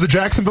he comes to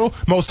Jacksonville,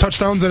 most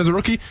touchdowns as a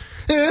rookie,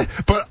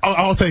 but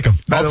I'll take him.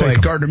 By the way,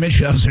 Gardner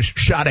Minshew, that was a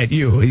shot at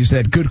you. He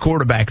said good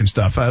quarterback and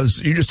stuff.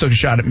 You just took a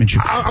shot at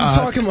Minshew. I'm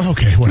talking,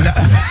 okay,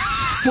 whatever.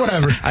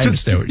 Whatever. I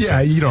understand what you're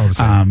saying. Yeah, you know what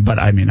I'm saying. But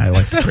I mean, I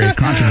like to create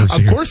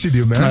controversy. Of course you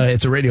do, man.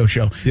 It's a radio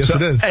show. Yes,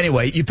 it is.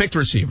 Anyway, you picked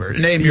receiver.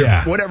 Name your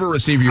whatever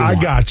receiver you want.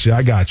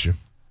 I got you.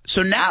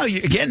 So now,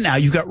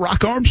 you've got Rock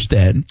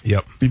Armstead.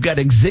 Yep. You've got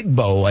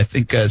Exigbo, I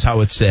think is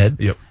how it's said.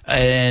 Yep.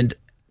 And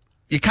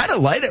you kind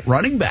of light at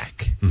running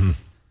back. Mm-hmm.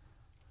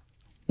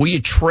 Will you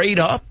trade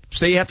up?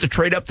 Say you have to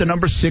trade up to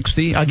number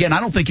 60. Again, I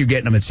don't think you're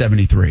getting them at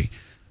 73.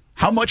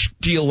 How much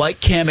do you like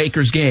Cam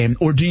Akers' game?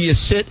 Or do you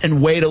sit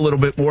and wait a little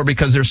bit more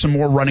because there's some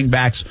more running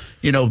backs,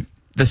 the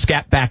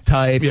scat back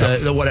type,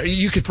 the whatever.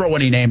 You could throw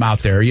any name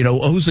out there.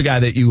 Who's the guy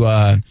that you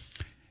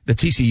the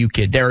TCU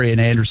kid, Darius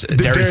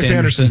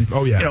Anderson.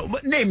 Oh, yeah.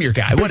 Name your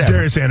guy, whatever.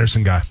 Darius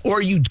Anderson guy. Or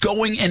are you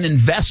going and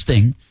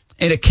investing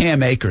in a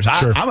Cam Akers?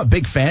 Sure. I'm a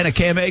big fan of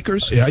Cam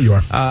Akers. Yeah, you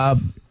are.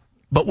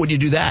 But would you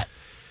do that?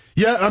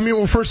 Yeah, I mean,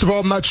 well, first of all,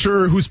 I'm not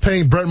sure who's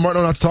paying Brent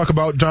Martin not to talk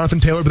about Jonathan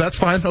Taylor, but that's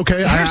fine. Okay.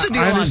 Here's the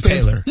deal on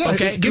Taylor. Yeah,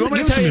 okay. Give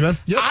it to me, man.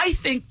 Yep. I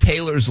think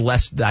Taylor's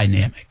less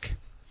dynamic.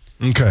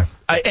 Okay.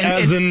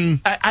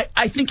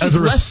 I think he's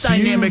less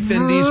dynamic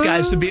than these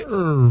guys to be.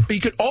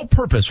 You could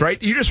all-purpose,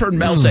 right? You just heard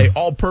Mel say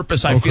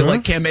all-purpose. I feel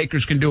like Cam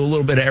Akers can do a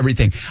little bit of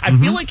everything. I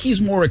feel like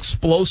he's more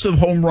explosive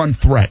home run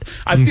threat.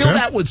 I feel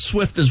that with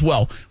Swift as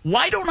well.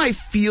 Why don't I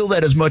feel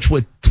that as much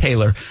with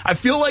Taylor? I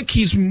feel like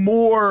he's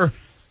more.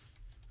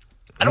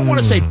 I don't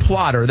want to say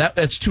plotter.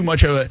 That's too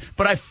much of it.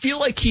 But I feel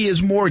like he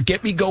is more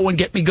get me going,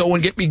 kind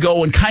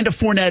of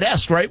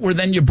Fournette-esque, right? Where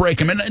then you break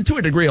him. And to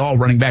a degree, all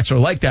running backs are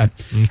like that.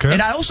 Okay. And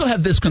I also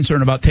have this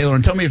concern about Taylor,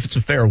 and tell me if it's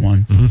a fair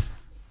one.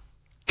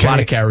 A lot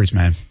of carries,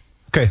 man.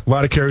 Okay, a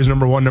lot of carries,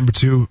 number one. Number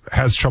two,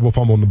 has trouble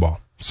fumbling the ball.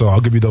 So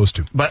I'll give you those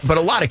two. But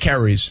a lot of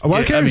carries. A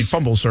lot of carries. I mean,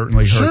 fumbles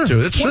certainly hurt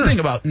too. That's one sure. thing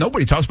about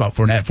nobody talks about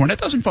Fournette. Fournette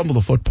doesn't fumble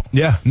the football.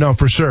 Yeah, no,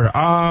 for sure.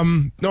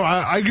 No,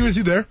 I agree with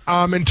you there.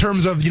 In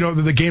terms of,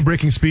 the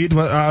game-breaking speed,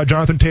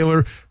 Jonathan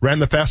Taylor ran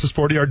the fastest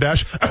 40-yard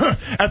dash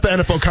at the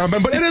NFL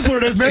Combine. But it is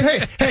what it is,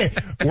 man. Hey,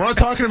 we're not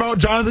talking about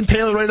Jonathan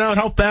Taylor right now and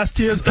how fast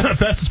he is.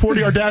 Fastest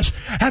 40-yard dash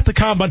at the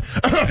Combine.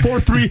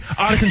 4.3,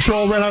 out of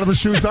control, ran out of his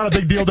shoes. Not a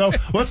big deal, though.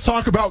 Let's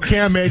talk about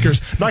Cam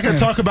Akers. Not going to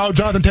talk about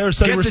Jonathan Taylor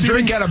setting receiving. Get the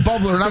drink out of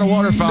bubbler, not a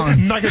water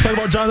fountain. Not going to talk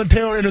about Jonathan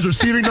Taylor and his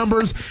receiving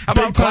numbers. How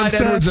about Clyde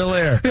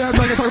Edwards-Helaire? Yeah, I'm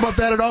not going to talk about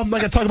that at all. I'm not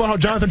going to talk about how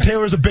Jonathan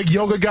Taylor is a big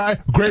yoga guy,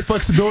 great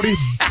flexibility,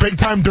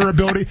 big-time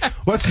durability.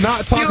 Let's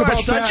not talk about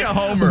that. You are such a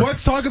homer.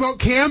 Let's talk about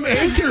Cam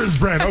Akers,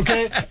 Brent,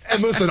 okay?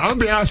 And listen, I'm going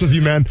to be honest with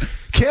you, man.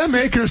 Cam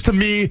Akers, to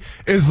me,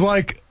 is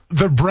like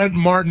the Brent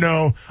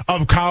Martineau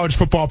of college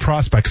football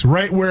prospects,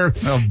 right? Where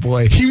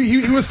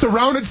he was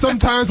surrounded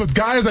sometimes with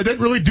guys that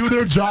didn't really do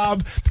their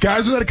job,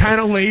 guys that are kind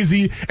of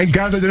lazy, and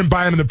guys that didn't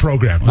buy into the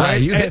program.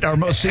 Right? You hit our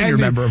most senior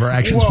member of our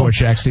Action Sports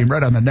Jags team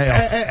right on the nail.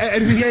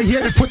 And he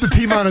had to put the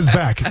team on his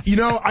back.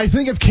 I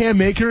think if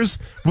Cam Akers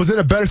was in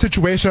a better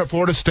situation at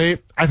Florida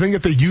State, I think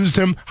if they used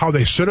him how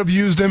they should have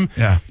used him,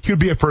 he would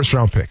be a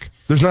first-round pick.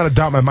 There's not a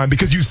doubt in my mind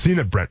because you've seen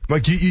it, Brent.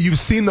 Like, you've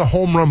seen the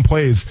home run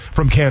plays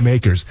from Cam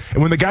Akers.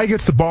 And when the guy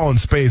gets the ball in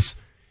space,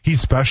 he's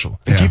special.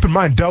 And keep in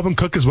mind, Dalvin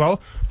Cook as well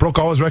broke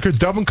all his records.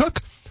 Dalvin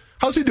Cook,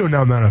 how's he doing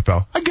now in the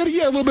NFL? I get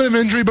it, a little bit of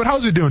injury, but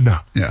how's he doing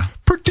now? Yeah.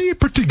 Pretty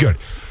good.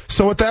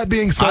 So with that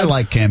being said, I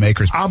like Cam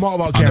Akers. I'm all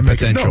about Cam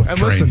Akers. No, and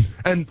listen,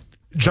 and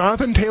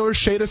Jonathan Taylor's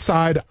shade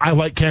aside, I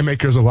like Cam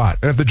Akers a lot.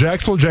 And if the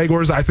Jacksonville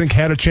Jaguars, I think,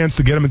 had a chance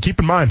to get him, and keep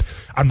in mind,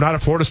 I'm not a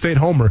Florida State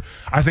homer,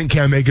 I think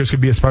Cam Akers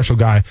could be a special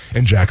guy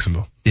in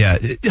Jacksonville. Yeah,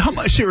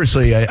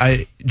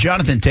 seriously,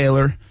 Jonathan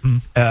Taylor,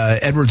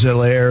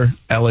 Edwards-Helaire,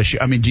 LSU.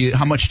 I mean,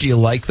 how much do you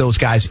like those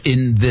guys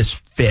in this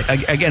fit?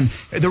 Again,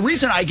 the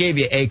reason I gave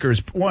you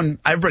Akers, one,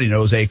 everybody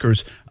knows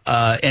Akers,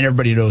 and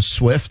everybody knows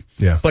Swift.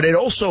 Yeah. But it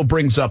also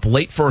brings up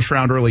late first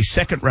round, early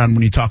second round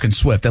when you're talking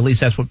Swift. At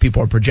least that's what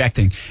people are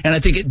projecting. And I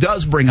think it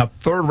does bring up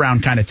third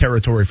round kind of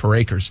territory for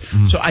Akers.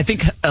 So I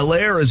think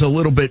Helaire is a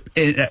little bit,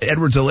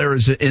 Edwards-Helaire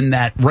is in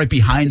that right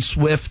behind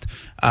Swift.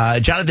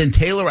 Jonathan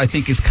Taylor, I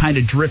think, is kind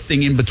of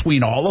drifting in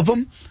between all of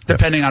them,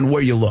 depending on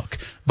where you look.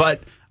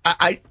 But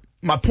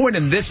my point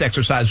in this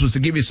exercise was to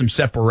give you some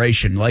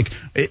separation. Like,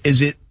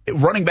 is it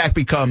running back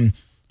become,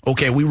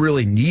 okay, we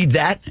really need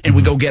that, and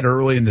we go get it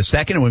early in the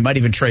second, and we might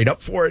even trade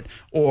up for it?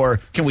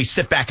 Or can we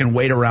sit back and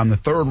wait around the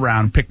third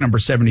round, pick number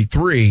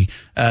 73,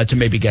 to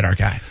maybe get our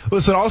guy?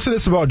 Listen, I'll say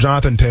this about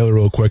Jonathan Taylor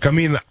real quick. I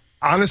mean,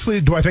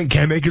 honestly, do I think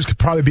Cam Akers could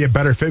probably be a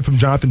better fit from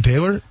Jonathan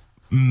Taylor?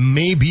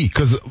 Maybe,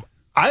 because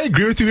I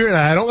agree with you here, and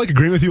I don't like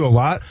agreeing with you a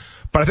lot,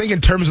 but I think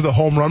in terms of the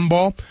home run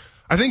ball,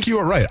 I think you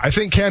are right. I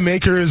think Cam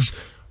Akers,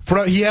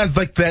 he has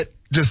like that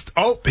just,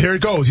 here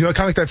it goes, kind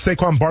of like that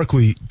Saquon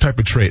Barkley type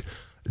of trait.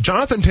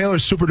 Jonathan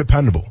Taylor's super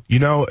dependable.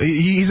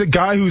 He's a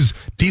guy who's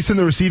decent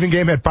in the receiving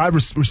game, had 5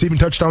 receiving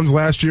touchdowns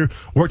last year,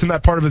 worked in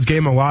that part of his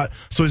game a lot,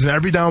 so he's an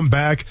every down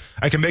back.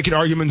 I can make an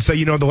argument and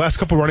say, the last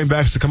couple running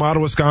backs to come out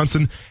of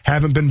Wisconsin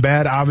haven't been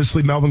bad.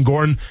 Obviously, Melvin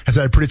Gordon has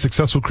had a pretty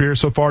successful career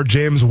so far.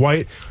 James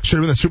White should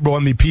have been the Super Bowl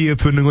MVP of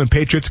the New England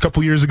Patriots a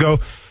couple years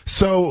ago.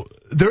 So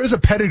there is a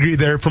pedigree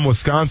there from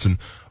Wisconsin.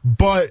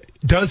 But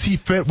does he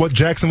fit what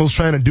Jacksonville's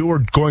trying to do, or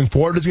going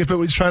forward, does he fit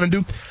what he's trying to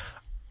do?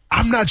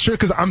 I'm not sure,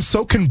 because I'm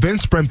so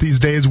convinced, Brent, these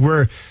days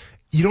where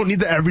you don't need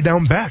the every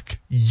down back.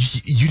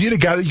 You need a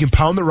guy that you can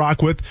pound the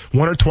rock with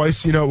one or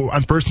twice,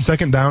 on first and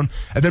second down,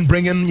 and then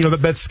bring in,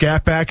 that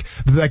scat back,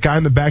 that guy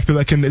in the backfield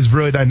that is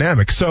really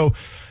dynamic. So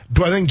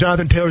do I think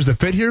Jonathan Taylor's the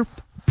fit here?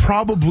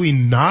 Probably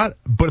not,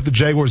 but if the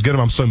Jaguars get him,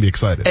 I'm still going to be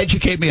excited.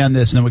 Educate me on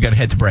this, and then we got to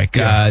head to break.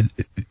 Yeah.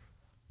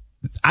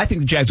 I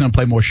think the Jags are going to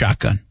play more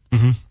shotgun.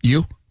 Mm-hmm.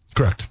 You?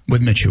 Correct.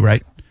 With Minshew,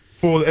 right?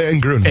 Well,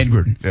 and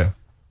Gruden. Yeah.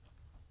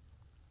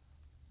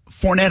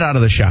 Fournette out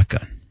of the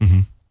shotgun. Mm-hmm.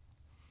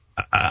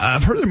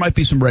 I've heard there might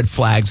be some red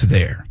flags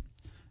there.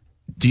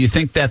 Do you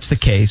think that's the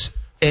case?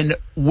 And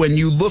when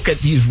you look at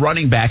these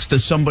running backs,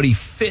 does somebody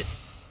fit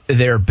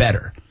there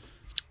better?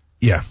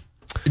 Yeah.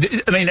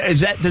 I mean,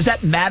 does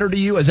that matter to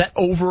you? Is that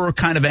over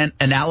kind of an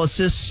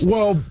analysis?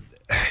 Well,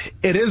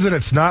 it is and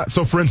it's not.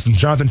 So, for instance,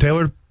 Jonathan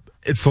Taylor,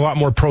 it's a lot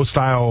more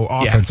pro-style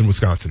offense in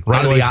Wisconsin, right?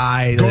 Out of the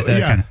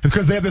eye.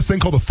 Because they have this thing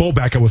called the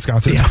fullback in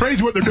Wisconsin. It's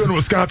crazy what they're doing in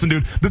Wisconsin,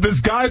 dude.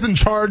 This guy's in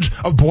charge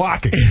of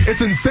blocking.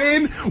 It's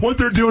insane what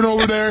they're doing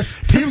over there.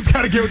 Teams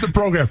got to get with the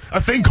program. A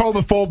thing called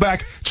the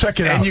fullback. Check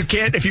it out. And you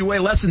can't, if you weigh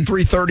less than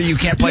 330, you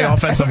can't play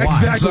offensive line.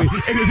 Exactly.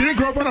 So. And if you didn't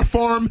grow up on a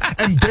farm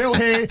and bale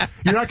hay,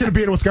 you're not going to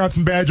be a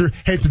Wisconsin Badger.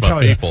 Hate to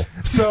tell you.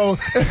 So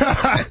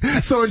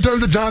in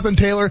terms of Jonathan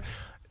Taylor,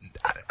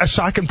 a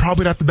shotgun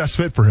probably not the best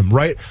fit for him,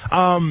 right?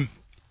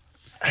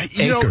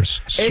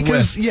 Akers,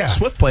 Swift. Yeah.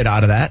 Swift played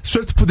out of that.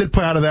 Swift did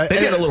play out of that. They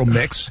get a little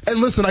mix.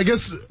 And listen, I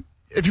guess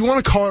if you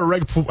want to call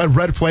it a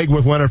red flag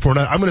with Leonard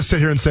Fournette, I'm going to sit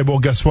here and say, well,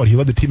 guess what? He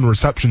led the team in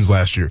receptions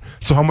last year.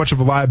 So how much of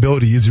a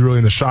liability is he really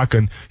in the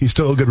shotgun? He's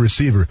still a good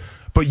receiver.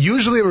 But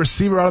usually a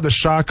receiver out of the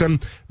shotgun,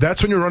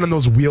 that's when you're running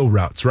those wheel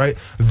routes, right?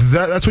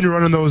 That's when you're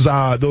running those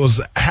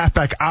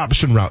halfback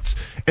option routes.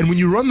 And when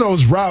you run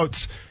those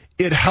routes,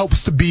 it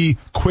helps to be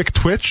quick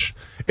twitch.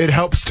 It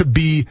helps to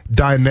be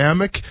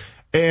dynamic.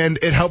 And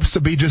it helps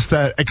to be just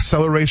that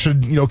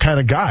acceleration, kind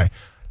of guy.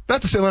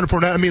 Not to say Leonard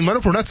Fournette. I mean,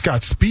 Leonard Fournette's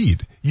got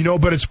speed,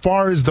 but as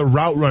far as the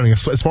route running,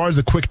 as far as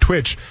the quick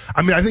twitch,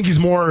 I mean, I think he's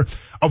more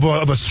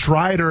of a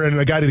strider and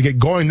a guy to get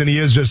going than he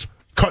is just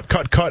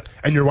cut,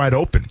 and you're wide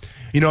open.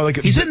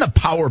 He's in the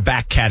power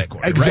back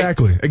category.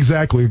 Exactly, right?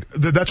 Exactly.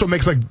 That's what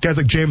makes guys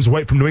like James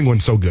White from New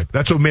England so good.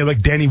 That's what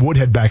made Danny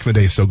Woodhead back in the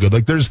day so good.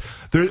 There's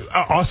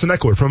Austin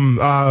Eckler from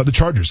the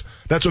Chargers.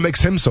 That's what makes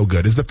him so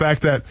good is the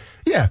fact that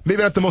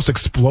maybe not the most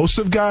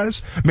explosive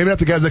guys, maybe not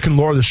the guys that can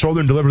lower the shoulder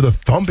and deliver the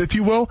thump, if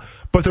you will,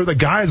 but they're the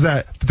guys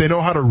that they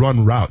know how to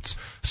run routes.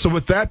 So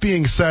with that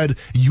being said,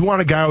 you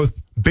want a guy with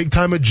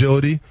big-time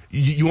agility.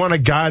 You want a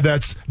guy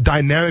that's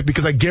dynamic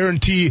because I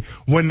guarantee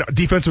when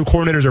defensive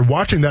coordinators are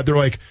watching that, they're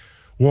like,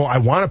 well, I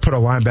want to put a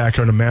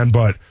linebacker in a man,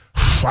 but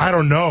I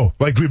don't know.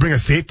 Do we bring a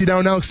safety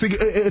down now? It's a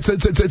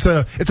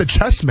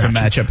chess match. It's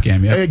a matchup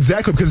game, yeah.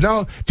 Exactly, because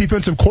now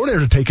defensive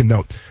coordinators are taking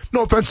note.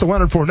 No offense to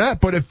Leonard Fournette,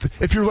 but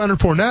if you're Leonard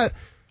Fournette,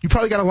 you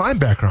probably got a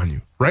linebacker on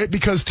you, right?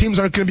 Because teams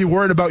aren't going to be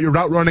worried about your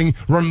route running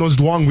those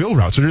long wheel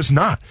routes. They're just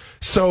not.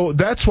 So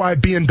that's why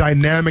being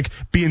dynamic,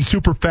 being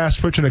super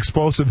fast, twitch, and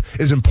explosive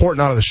is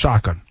important out of the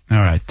shotgun. All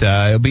right.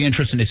 It'll be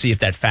interesting to see if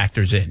that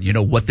factors in,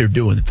 what they're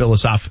doing, the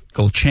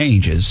philosophical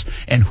changes,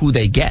 and who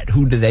they get.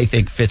 Who do they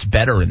think fits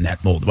better in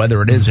that mold,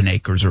 whether it is an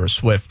Akers or a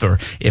Swift, or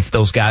if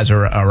those guys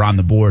are on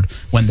the board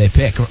when they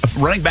pick. A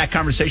running back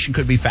conversation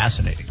could be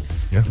fascinating.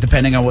 Yeah.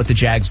 Depending on what the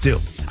Jags do.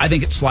 I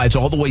think it slides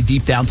all the way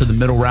deep down to the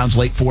middle rounds,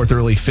 late fourth,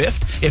 early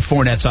fifth, if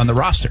Fournette's on the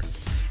roster.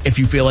 If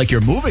you feel like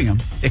you're moving him,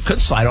 it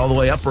could slide all the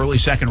way up early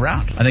second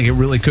round. I think it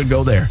really could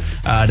go there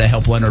to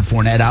help Leonard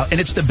Fournette out. And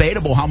it's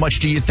debatable how much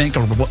do you think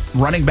a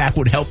running back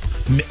would help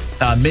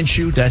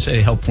Minshew? Did I say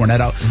help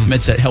Fournette out? I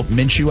meant to help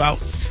Minshew out.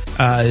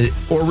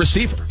 Or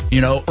receiver,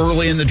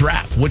 early in the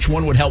draft. Which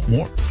one would help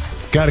more?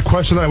 Got a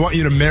question that I want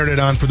you to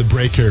marinate on for the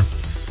break here.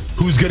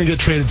 Who's going to get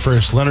traded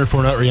first, Leonard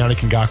Fournette or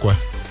Yannick Ngakoue?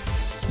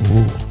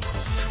 Ooh.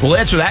 We'll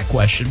answer that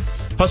question.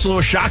 Plus a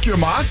little shock your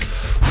mock.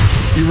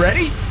 You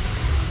ready?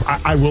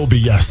 I will be,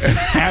 yes.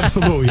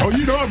 Absolutely. Oh,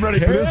 I'm ready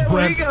for this,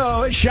 Brent. Here we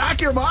go. It's Shock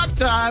Your Mock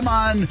time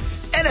on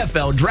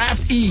NFL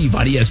Draft Eve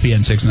on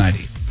ESPN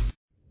 690.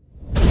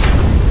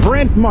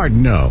 Brent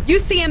Martineau. You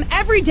see him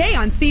every day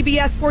on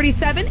CBS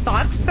 47,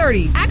 Fox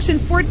 30, Action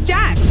Sports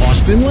Jags.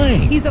 Austin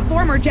Lane. He's a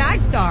former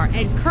Jag star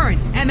and current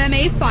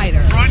MMA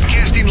fighter.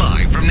 Broadcasting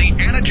live from the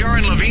Anajar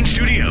and Levine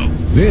studio.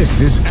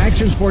 This is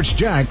Action Sports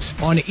Jags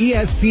on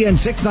ESPN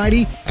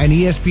 690 and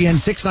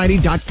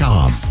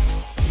ESPN690.com.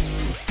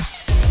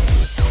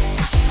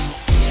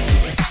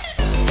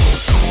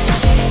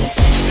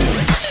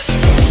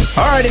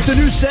 All right, it's a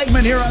new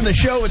segment here on the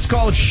show. It's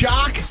called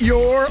Shock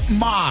Your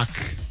Mock.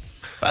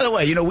 By the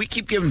way, we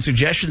keep giving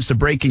suggestions to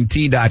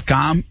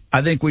BreakingT.com.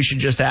 I think we should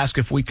just ask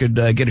if we could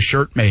get a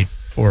shirt made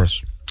for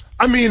us.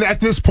 I mean, at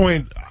this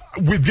point,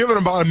 we've given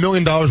about $1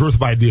 million worth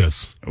of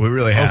ideas. We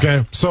really have.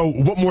 Okay, so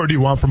what more do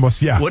you want from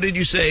us? Yeah. What did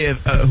you say? If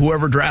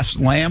whoever drafts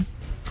Lamb?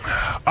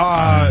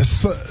 Lamb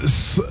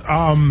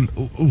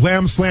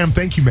Slam,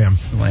 thank you, ma'am.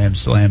 Lamb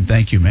Slam,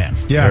 thank you, ma'am.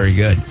 Yeah. Very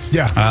good.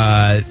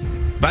 Yeah.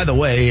 By the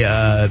way,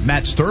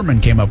 Matt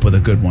Sturman came up with a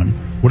good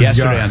one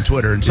yesterday on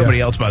Twitter, and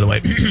somebody else, by the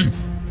way,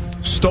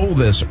 stole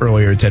this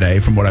earlier today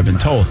from what I've been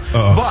told.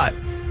 Uh-oh. But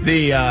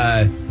the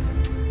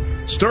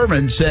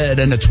Sturman said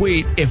in a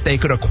tweet, if they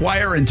could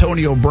acquire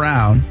Antonio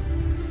Brown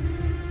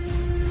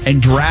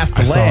and draft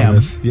Lamb,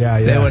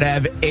 they would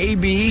have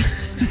A.B.,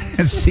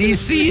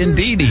 C.C., and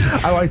D.D.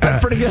 I like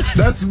that. That's pretty good.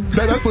 That's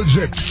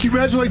legit. Can you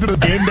imagine the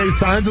game day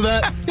signs of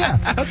that? Yeah,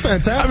 that's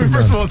fantastic. I mean,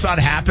 first of all, it's not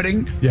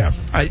happening. Yeah.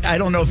 I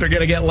don't know if they're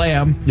going to get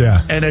Lamb.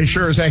 Yeah. And as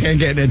sure as I can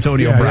get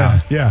Antonio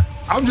Brown. Yeah.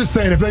 I'm just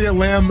saying, if they get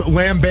Lamb,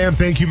 bam,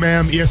 thank you,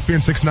 ma'am,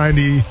 ESPN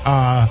 690,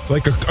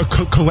 like a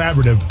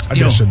collaborative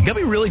edition. You got to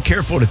be really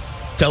careful to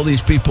tell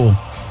these people,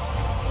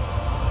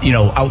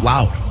 out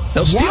loud.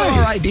 They'll steal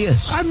our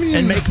ideas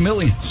and make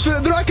millions. They're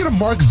not going to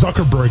Mark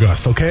Zuckerberg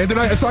us, okay?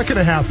 It's not going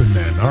to happen,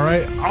 man, all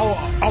right?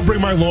 I'll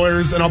bring my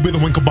lawyers, and I'll be the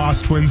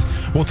Winklevoss twins.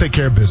 We'll take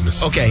care of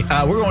business. Okay,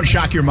 we're going to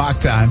Shock Your Mock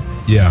time.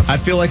 Yeah. I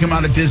feel like I'm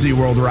on a Disney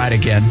World ride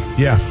again.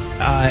 Yeah.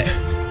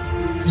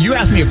 You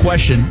asked me a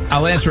question.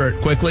 I'll answer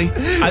it quickly.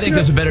 I think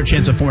there's a better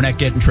chance of Fournette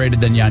getting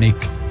traded than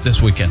Yannick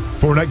this weekend.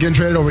 Fournette getting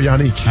traded over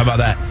Yannick. How about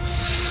that?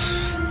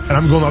 And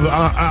I'm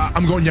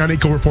going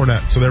Yannick over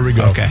Fournette, so there we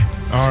go. Okay.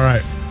 All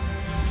right.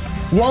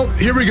 Well,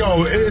 here we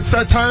go. It's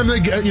that time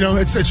that,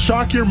 it's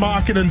Shock Your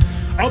Mocking, and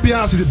I'll be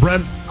honest with you,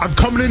 Brent. I'm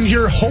coming in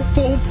here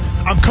hopeful.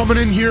 I'm coming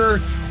in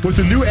here with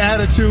a new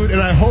attitude, and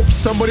I hope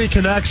somebody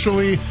can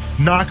actually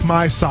knock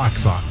my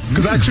socks off.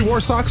 Because I actually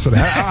wore socks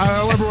today.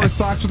 I never wear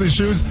socks with these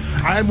shoes.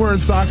 I am wearing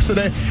socks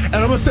today. And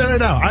I'm going to say right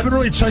now, I haven't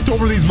really checked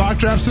over these mock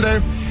drafts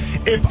today.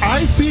 If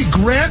I see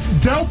Grant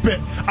Delpit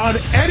on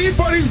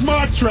anybody's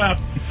mock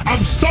draft,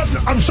 I'm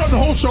shutting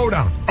the whole show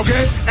down,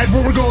 okay? And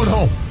we're going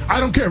home. I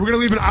don't care. We're going to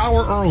leave an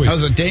hour early. That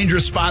was a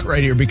dangerous spot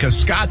right here because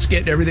Scott's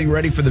getting everything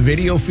ready for the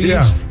video feeds.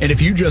 Yeah. And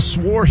if you just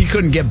swore he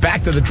couldn't get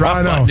back to the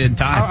drop button in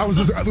time. I was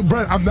just,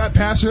 Brent, I'm that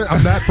passionate.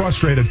 I'm that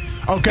frustrated.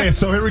 Okay,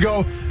 so here we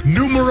go.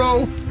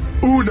 Numero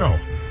uno.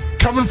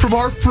 Coming from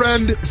our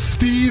friend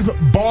Steve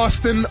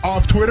Boston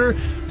off Twitter.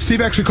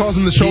 Steve actually calls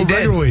in the show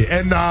regularly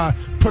and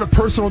put a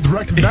personal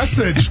direct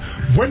message.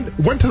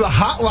 Went to the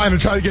hotline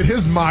and tried to get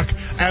his mock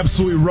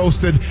absolutely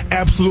roasted,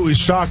 absolutely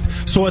shocked.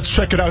 So let's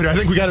check it out here. I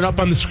think we got it up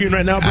on the screen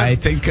right now, Brent. I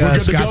think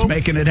Scott's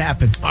making it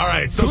happen. All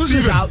right. So Cruz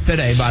is out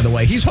today, by the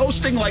way. He's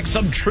hosting like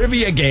some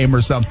trivia game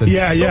or something.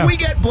 Yeah. But we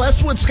get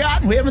blessed with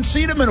Scott, and we haven't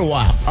seen him in a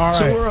while. All right.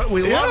 So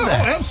we love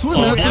that. Oh,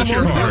 absolutely.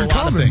 That's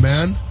coming,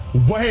 man.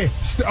 Hey,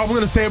 I'm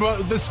going to say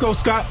about this,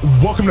 Scott,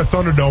 welcome to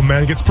Thunderdome,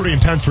 man. It gets pretty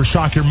intense for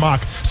Shock Your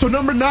Mock. So,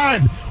 number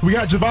 9, we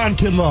got Javon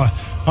Kinlaw.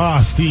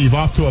 Steve,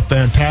 off to a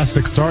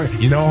fantastic start.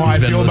 You know how I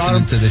feel about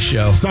him? To the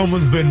show.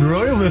 Someone's been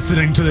really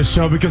listening to the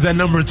show because at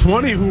number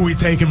 20, who we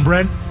taking,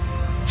 Brent?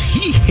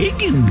 T.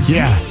 Higgins.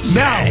 Yeah.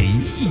 Now,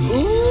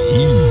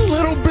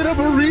 little bit of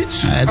a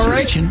reach. That's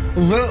reaching.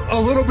 A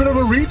little bit of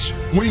a reach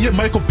when you get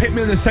Michael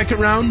Pittman in the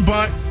second round,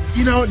 but,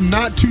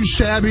 not too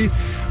shabby.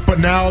 But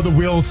now the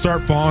wheels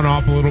start falling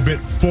off a little bit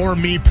for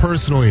me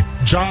personally.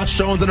 Josh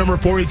Jones at number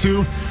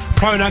 42.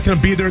 Probably not going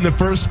to be there in the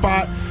first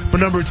spot. But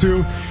number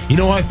 2, you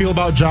know how I feel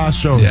about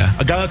Josh Jones. Yeah.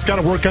 A guy that's got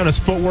to work on his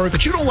footwork.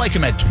 But you don't like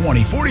him at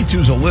 20. 42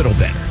 is a little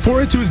better.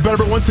 42 is better.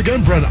 But once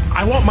again, Brent,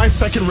 I want my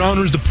second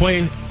rounders to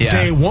play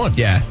day one.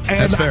 Yeah,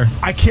 that's fair.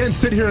 I can't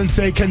sit here and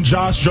say, can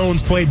Josh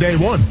Jones play day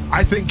one?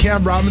 I think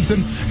Cam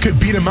Robinson could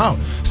beat him out.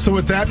 So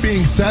with that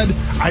being said,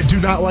 I do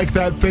not like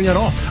that thing at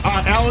all.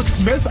 Alex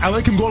Smith, I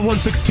like him going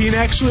 116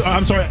 actually.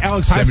 I'm sorry,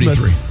 Alex Highsmith.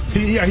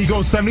 73. He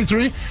goes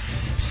 73.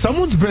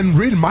 Someone's been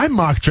reading my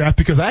mock draft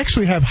because I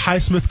actually have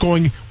Highsmith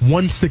going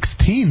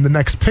 116, the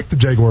next pick the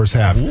Jaguars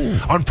have. Ooh.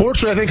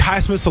 Unfortunately, I think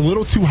Highsmith's a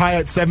little too high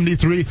at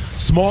 73.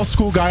 Small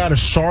school guy out of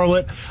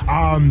Charlotte.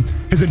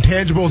 His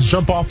intangibles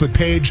jump off the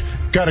page.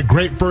 Got a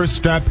great first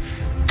step.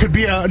 Could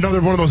be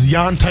another one of those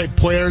Jan-type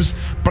players.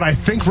 But I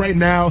think right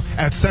now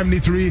at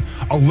 73,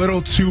 a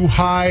little too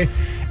high.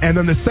 And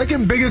then the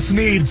second biggest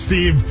need,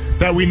 Steve,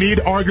 that we need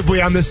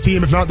arguably on this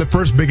team, if not the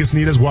first biggest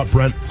need, is what,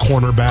 Brent?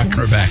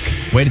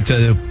 Cornerback. Waited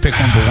to pick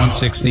one for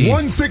 116.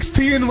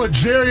 116,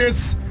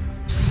 L'Jarius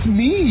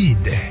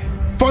Sneed.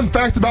 Fun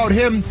fact about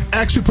him,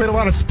 actually played a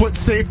lot of split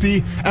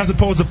safety as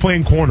opposed to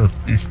playing corner.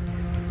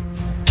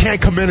 Can't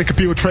come in and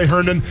compete with Trey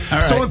Herndon.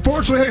 Right. So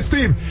unfortunately, hey,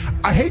 Steve,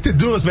 I hate to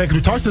do this, man, because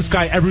we talk to this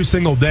guy every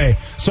single day.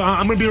 So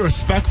I'm going to be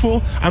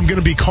respectful. I'm going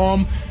to be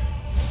calm.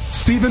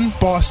 Steven,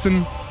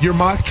 Boston, your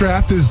mock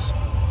draft is...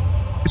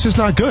 It's just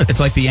not good. It's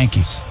like the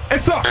Yankees.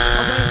 It sucks.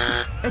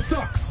 Okay? It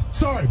sucks.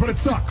 Sorry, but it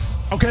sucks.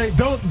 Okay?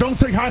 Don't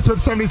take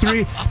Highsmith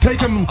 73. Take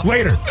him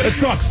later. It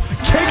sucks.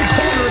 Take a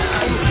corner.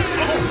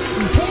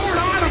 Pour it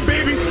on him,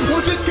 baby.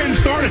 We're just getting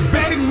started.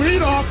 Batting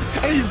leadoff,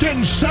 and he's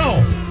getting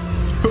shelled.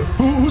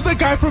 Who's that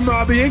guy from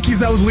the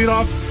Yankees that was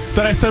leadoff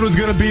that I said was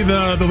going to be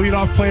the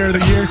leadoff player of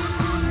the year?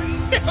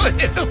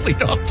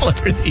 Leadoff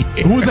player of the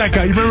year. Who was that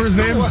guy? You remember his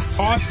name?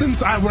 Austin?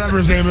 Whatever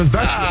his name is. Who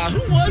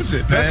was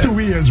it, man? That's who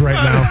he is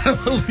right now.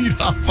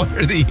 Leadoff player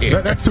of the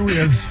year. That's who he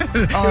is.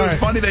 It's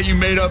funny that you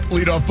made up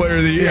leadoff player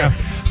of the year.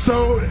 Yeah.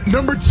 So,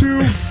 number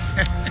 2,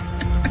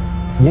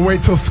 we'll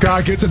wait till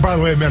Scott gets it. By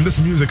the way, man, this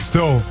music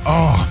still,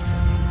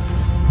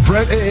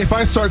 Brett, if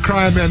I start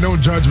crying, man,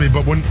 don't judge me.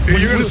 But when you're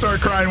going to start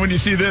crying when you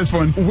see this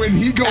one. When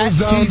he goes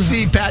down.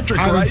 TC Patrick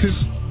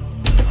writes.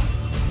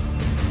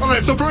 All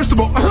right, so first of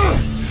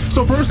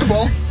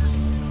all,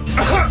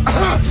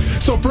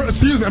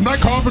 excuse me, I'm not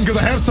coughing because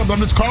I have something. I'm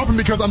just coughing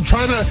because I'm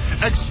trying to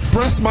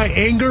express my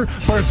anger,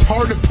 but it's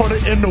hard to put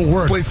it into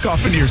words. Please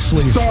cough into your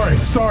sleeve.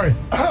 Sorry.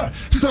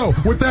 So,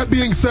 with that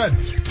being said,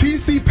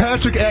 TC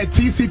Patrick at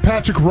TC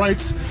Patrick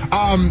writes,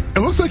 it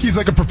looks like he's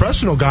like a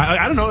professional guy.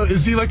 I don't know,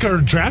 is he like a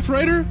draft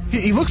writer?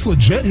 He looks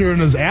legit here in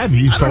his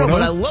Abby photo. I don't know,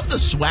 but I love the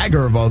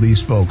swagger of all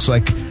these folks.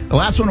 Like, the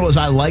last one was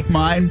I like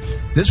mine.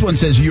 This one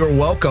says, you're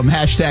welcome,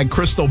 hashtag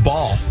crystal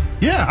ball.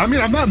 Yeah, I mean,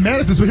 I'm not mad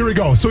at this, but here we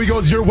go. So he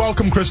goes, you're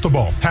welcome, crystal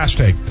ball,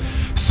 hashtag.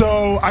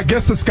 So I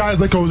guess this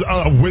guy's like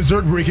a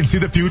wizard where he can see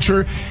the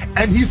future,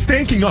 and he's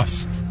thanking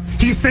us.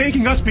 He's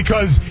thanking us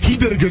because he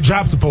did a good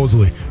job,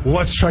 supposedly. Well,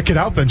 let's check it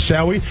out then,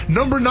 shall we?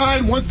 Number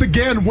 9, once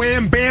again,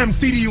 Wham Bam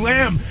CeeDee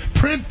Lamb.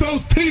 Print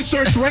those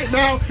T-shirts right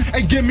now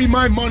and give me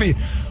my money.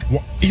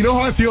 You know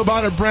how I feel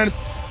about it, Brent?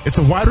 It's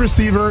a wide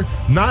receiver,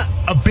 not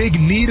a big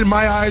need in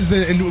my eyes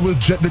and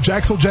with the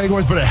Jacksonville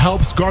Jaguars, but it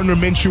helps Gardner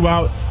Minshew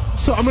out.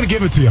 So I'm going to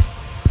give it to you.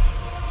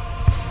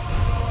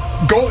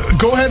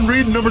 Go ahead and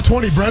read number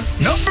 20, Brent.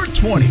 Number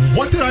 20.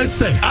 What did I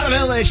say? Out of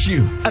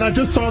LSU. And I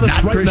just saw this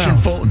not right Christian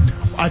now. Fulton.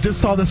 I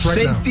just saw this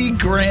right now. Safety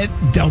Grant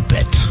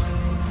Delpit.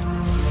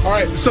 All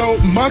right, so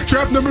mock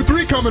draft number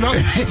 3 coming up.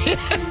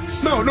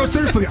 No,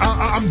 seriously,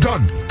 I'm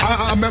done.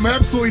 I'm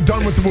absolutely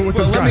done with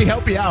this guy. Let me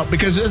help you out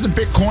because he doesn't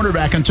pick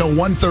cornerback until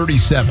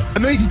 137.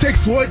 And then he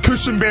takes Lloyd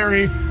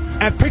Cushenberry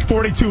At pick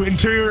 42,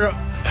 interior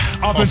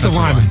offensive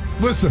lineman.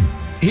 Listen.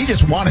 He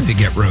just wanted to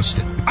get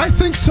roasted. I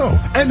think so.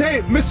 And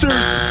hey, Mr.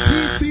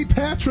 TC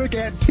Patrick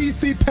at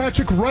TC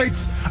Patrick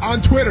Writes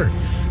on Twitter.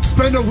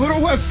 Spend a little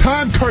less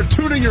time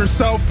cartooning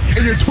yourself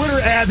in your Twitter,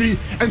 Abby,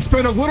 and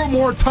spend a little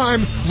more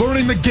time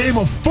learning the game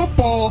of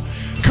football,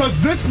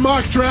 because this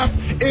mock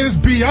draft is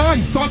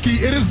beyond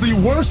sucky. It is the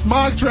worst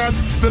mock draft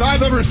that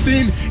I've ever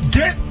seen.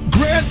 Get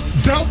Grant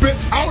Delpit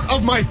out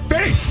of my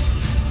face.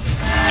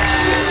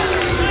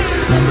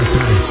 Number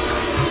 3,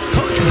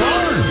 Coach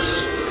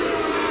Barnes.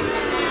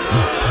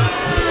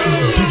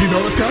 Did you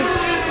know this guy?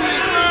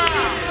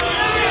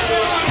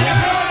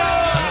 Yeah.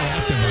 Very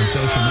active on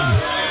social media.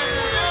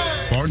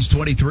 Barnes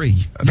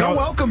 23. You're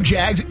welcome,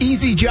 Jags.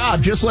 Easy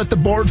job. Just let the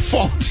board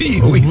fall to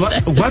you.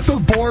 Let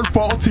the board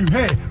fall to you.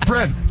 Hey,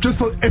 Brent,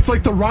 it's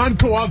like the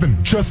Ronco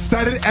oven. Just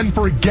set it and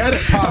forget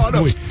it, possibly.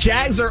 Oh, no.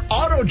 Jags are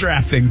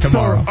auto-drafting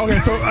tomorrow.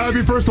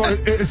 So first of all,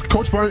 is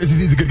Coach Barnes,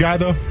 he's a good guy,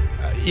 though?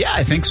 Yeah,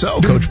 I think so.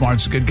 Coach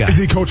Barnes is a good guy. Is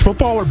he coach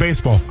football or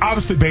baseball?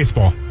 Obviously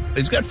baseball.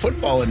 He's got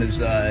football in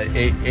his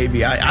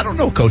ABI. I don't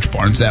know Coach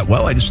Barnes that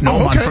well. I just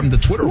know him from the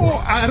Twitter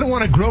world. I don't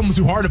want to grill him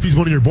too hard if he's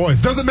one of your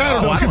boys. Doesn't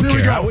matter, though. I don't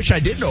care. I wish I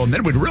did know him.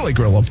 Then we'd really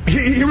grill him.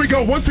 Here we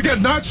go. Once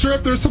again, not sure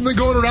if there's something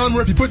going around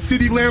where if you put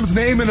CeeDee Lamb's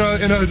name in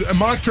a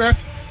mock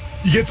draft,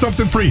 you get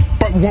something free.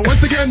 But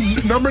once again,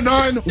 number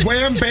 9,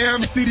 wham,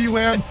 bam, CeeDee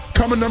Lamb,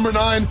 coming number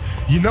 9.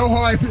 You know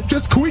how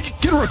can we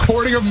get a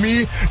recording of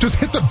me? Just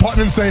hit the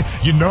button and say,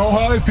 you know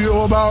how I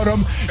feel about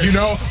him. You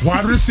know,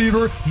 wide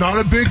receiver, not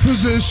a big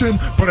position,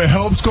 but it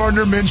helps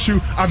Gardner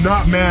Minshew. I'm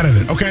not mad at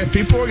it, okay?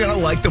 People are going to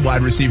like the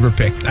wide receiver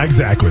pick.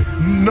 Exactly.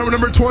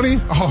 Number 20,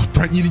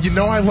 Brent, you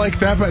know I like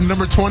that, but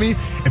number 20,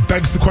 it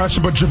begs the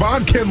question, but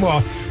Javon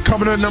Kinlaw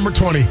coming in at number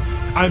 20.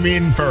 I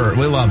mean,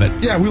 we love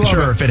it. Yeah, we love it.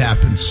 Sure, if it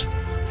happens.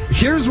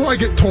 Here's where I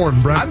get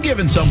torn, Brent. I'm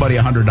giving somebody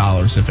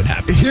 $100 if it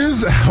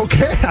happens.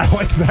 Okay, I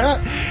like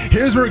that.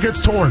 Here's where it gets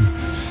torn.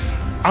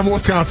 I'm a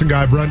Wisconsin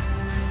guy, Brent.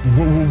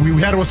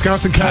 We had a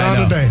Wisconsin cat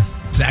on today.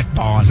 Zach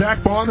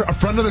Bond, a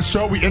friend of the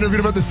show. We interviewed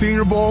him at the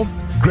Senior Bowl.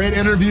 Great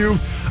interview.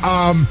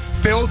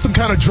 Failed some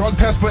kind of drug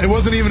test, but it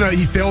wasn't even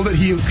he failed it.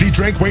 He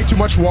drank way too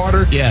much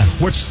water. Yeah.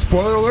 Which,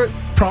 spoiler alert,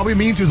 probably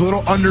means he's a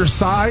little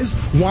undersized.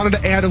 Wanted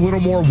to add a little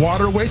more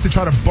water weight to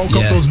try to bulk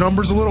up those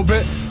numbers a little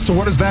bit. So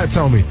what does that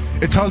tell me?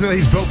 It tells me that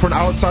he's built for an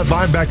outside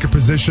linebacker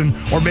position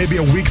or maybe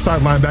a weak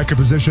side linebacker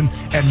position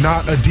and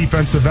not a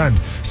defensive end.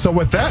 So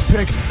with that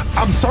pick,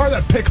 I'm sorry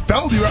that pick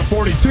fell to you at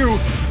 42,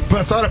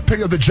 but it's not a pick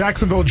that the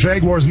Jacksonville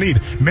Jaguars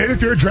need. Maybe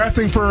if you're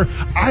drafting for,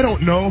 I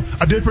don't know,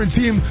 a different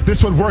team,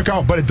 this would work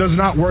out, but it does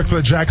not work for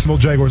the Jacksonville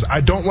Jaguars.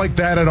 I don't like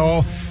that at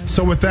all.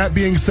 So with that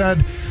being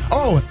said,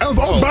 by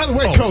the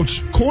way,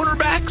 Coach,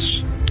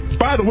 cornerbacks.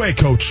 By the way,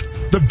 Coach,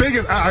 the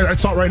biggest I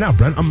saw it right now,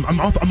 Brent. I'm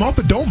off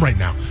the dome right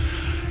now.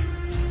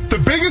 The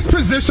biggest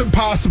position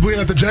possibly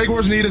that the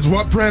Jaguars need is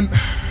what, Brent?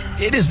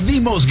 It is the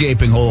most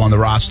gaping hole on the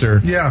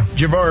roster. Yeah.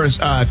 Javaris,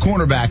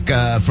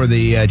 cornerback for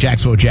the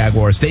Jacksonville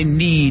Jaguars. They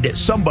need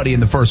somebody in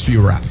the first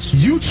few rounds.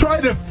 You try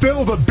to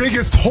fill the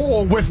biggest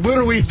hole with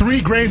literally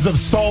 3 grains of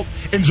salt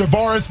in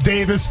Javaris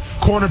Davis,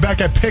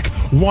 cornerback at pick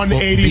 189.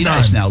 Well, be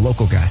nice now,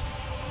 local guy.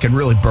 Can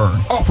really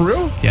burn. Oh, for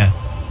real? Yeah.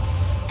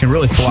 Can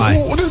really fly.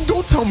 Well, then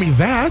don't tell me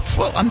that.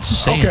 Well, I'm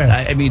just saying. Okay.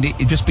 I mean,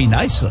 just be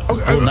nice.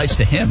 Nice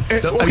to him. You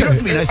don't have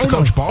to be nice to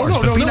Coach Barnes,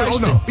 but be nice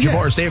to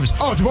Javaris Davis.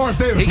 Oh, Javaris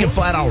Davis. He can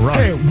flat out run.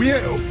 Hey,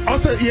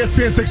 us at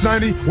ESPN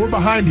 690, we're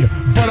behind you.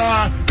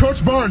 But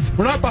Coach Barnes,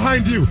 we're not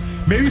behind you.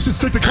 Maybe you should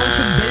stick to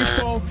coaching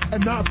baseball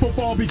and not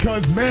football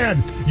because,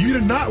 man, you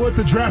did not let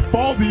the draft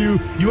fall to you.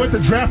 You let the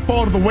draft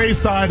fall to the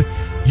wayside.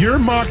 Your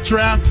mock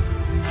draft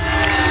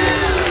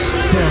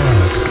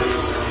sucks.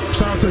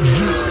 Shout out to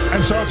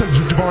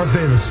Javaris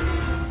Davis.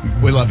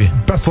 We love you.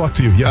 Best of luck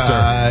to you. Yes,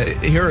 sir.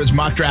 Here is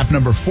mock draft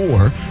number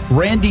 4.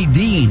 Randy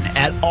Dean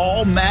at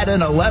All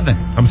Madden 11.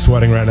 I'm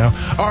sweating right now.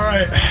 All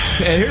right.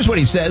 And here's what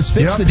he says.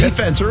 Fix the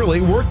defense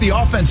early. Work the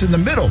offense in the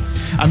middle.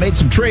 I made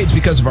some trades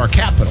because of our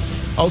capital.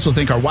 Also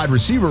think our wide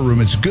receiver room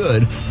is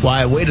good.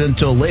 Why I waited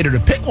until later to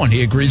pick one.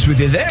 He agrees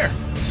with you there.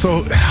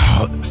 So,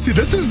 see,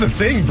 this is the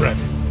thing, Brett.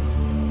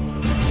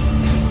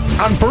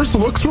 On first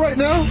looks right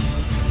now,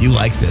 you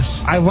like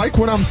this. I like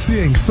what I'm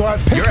seeing. So I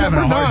picked You're having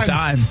number a hard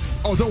 9. time.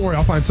 Oh, don't worry.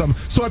 I'll find something.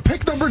 So at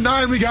pick number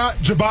 9, we got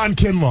Javon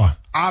Kinlaw.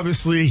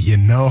 Obviously, you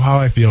know how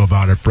I feel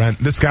about it, Brent.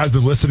 This guy's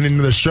been listening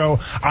to the show.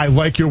 I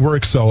like your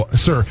work,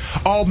 sir.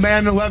 All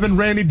Man 11,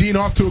 Randy Dean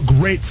off to a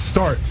great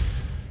start.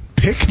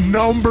 Pick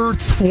number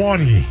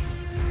 20.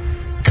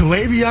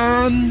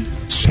 K'Lavon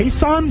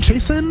Chaisson.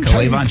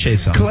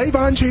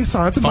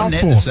 It's a fun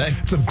mouthful. name to say.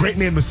 It's a great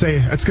name to say.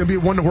 It's going to be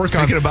one to work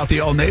on. Thinking about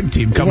the all-name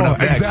team coming up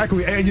next.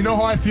 Exactly. And you know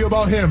how I feel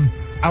about him.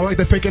 I like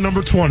the pick at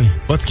number 20.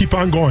 Let's keep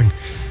on going.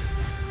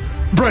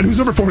 Brent, who's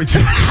number 42?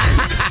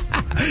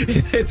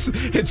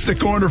 It's the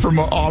corner from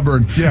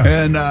Auburn. Yeah.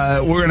 And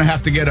we're going to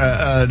have to get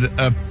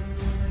a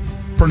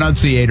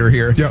pronunciator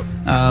here. Yep.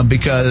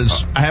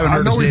 because I haven't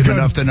heard his name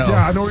enough to know.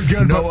 Yeah, I know he's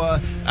good.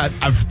 Noah,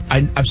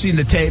 I've seen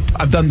the tape.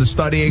 I've done the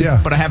studying,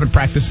 but I haven't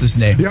practiced his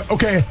name. Yeah,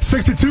 okay.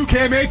 62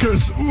 Cam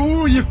Akers.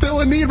 Ooh, you fill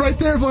a need right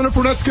there. Leonard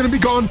Fournette's going to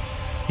be gone.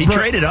 He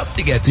traded up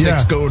to get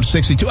go to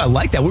 62. I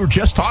like that. We were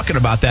just talking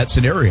about that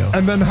scenario.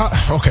 And then,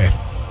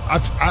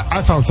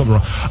 I found something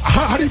wrong.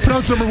 How do you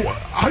pronounce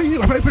how do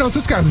you pronounce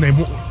this guy's name?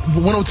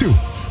 102.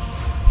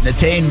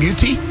 Natane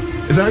Muti?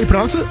 Is that how you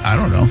pronounce it? I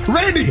don't know.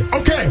 Randy.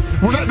 Okay.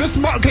 This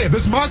mock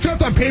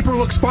draft on paper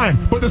looks fine,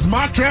 but this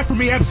mock draft for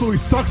me absolutely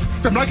sucks.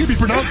 So I'm not going to be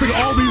pronouncing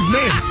all these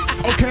names.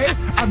 Okay?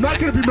 I'm not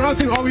going to be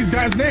pronouncing all these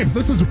guys' names.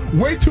 This is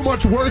way too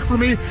much work for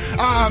me.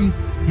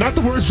 Not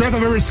the worst draft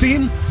I've ever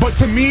seen, but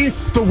to me,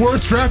 the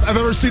worst draft I've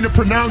ever seen to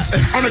pronounce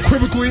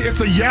unequivocally. It's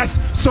a yes.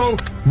 So,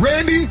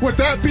 Randy, with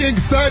that being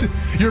said,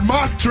 your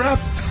mock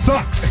draft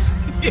sucks.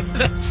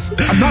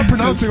 I'm not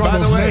pronouncing all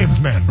those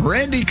names, man.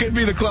 Randy could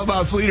be the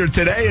clubhouse leader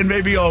today and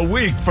maybe all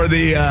week for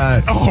the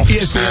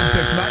ESPN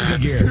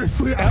 690 gear.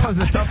 Seriously? That was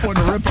a tough one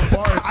to rip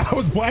apart. I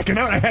was blacking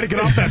out. I had to get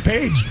off that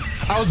page.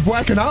 I was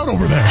blacking out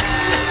over there.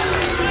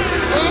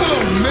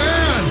 Oh,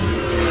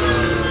 man.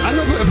 I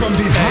don't know if I'm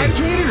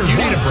dehydrated or you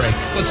what. need a break.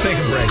 Let's take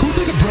a break. Can we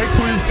take a break,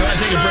 please? Can I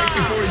take a break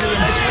before we do the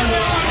next one?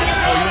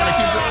 Oh, you want to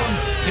keep going?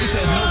 He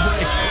says no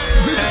break.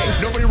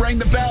 Hey, nobody rang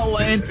the bell,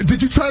 Lane.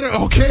 Did you try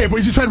to... Okay, but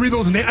did you try to read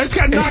those names? I just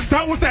got knocked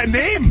out with that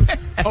name.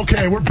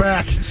 Okay, we're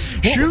back.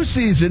 Shoe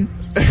season.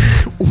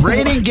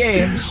 Raining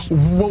games.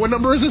 What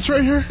number is this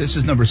right here? This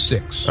is number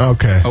 6.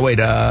 Okay. Oh, wait,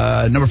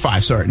 number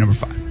 5. Sorry, number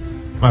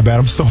 5. My bad.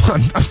 I'm still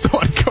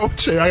on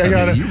coach. I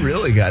gotta... You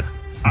really got...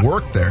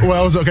 work there.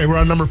 Well, it's okay. We're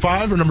on number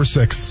 5 or number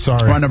 6?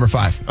 Sorry. We're on number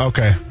 5.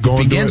 Okay. It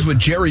begins with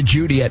Jerry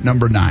Judy at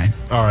number 9.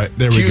 All right.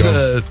 There we go. Cue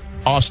the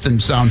Austen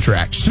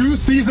soundtrack. Shoe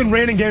season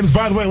raining games.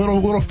 By the way, a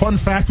little fun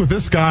fact with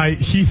this guy.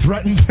 He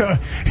threatened to,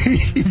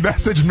 he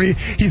messaged me.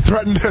 He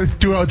threatened to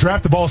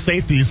draft the ball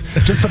safeties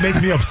just to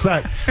make me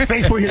upset.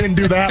 Thankfully, he didn't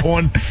do that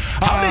one.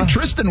 How did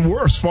Tristan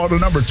Wirfs fall to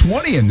number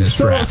 20 in this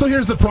draft? So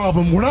here's the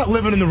problem. We're not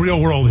living in the real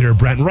world here,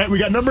 Brent, right? We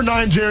got number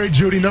 9, Jerry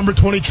Judy. Number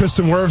 20,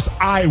 Tristan Wirfs.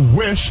 I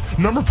wish.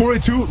 Number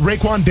 42,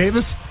 Raekwon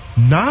Davis.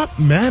 Not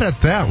mad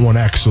at that one,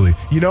 actually.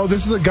 You know,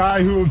 this is a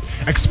guy who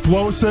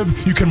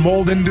explosive. You can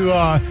mold into,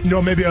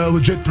 maybe a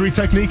legit 3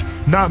 technique.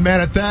 Not mad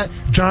at that.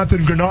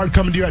 Jonathan Grenard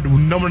coming to you at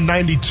number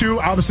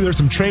 92. Obviously, there's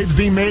some trades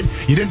being made.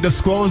 You didn't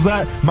disclose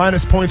that.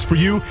 Minus points for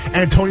you.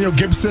 Antonio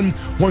Gibson,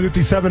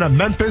 157 at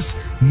Memphis.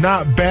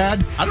 Not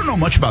bad. I don't know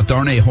much about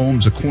Darnay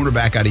Holmes, a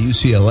cornerback out of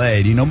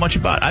UCLA. Do you know much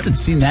about? I haven't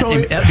seen that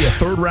name. That'd be a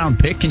 3rd-round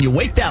pick. Can you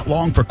wait that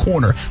long for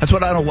corner? That's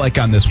what I don't like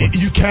on this one.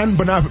 You can,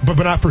 but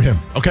not for him.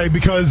 Okay,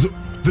 because.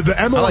 The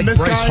MO I like of this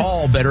Bryce guy,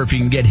 Hall better if you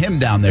can get him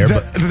down there.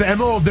 The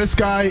MO of this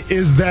guy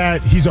is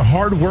that he's a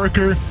hard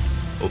worker.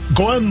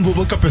 Go ahead and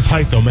look up his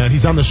height, though, man.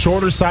 He's on the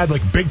shorter side,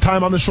 like big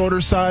time on the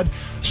shorter side.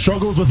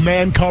 Struggles with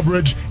man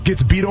coverage,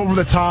 gets beat over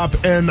the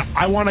top. And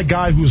I want a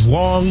guy who's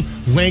long,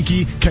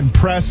 lanky, can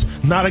press.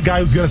 Not a guy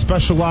who's going to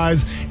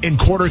specialize in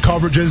quarter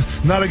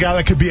coverages. Not a guy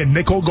that could be a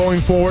nickel going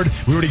forward.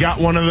 We already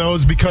got one of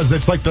those because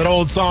it's like that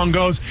old song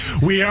goes,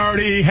 we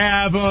already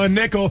have a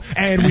nickel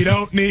and we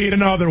don't need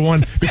another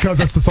one. Because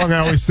that's the song I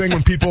always sing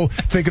when people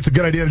think it's a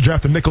good idea to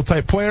draft a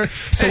nickel-type player.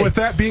 So with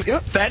that being...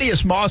 Yep.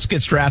 Thaddeus Moss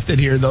gets drafted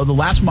here, though. The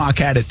last mock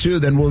had it, too.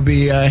 Then we'll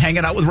be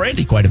hanging out with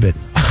Randy quite a bit.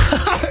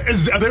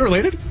 Are they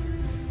related?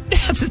 Yeah,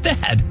 it's his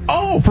dad.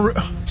 Oh,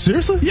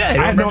 seriously? Yeah,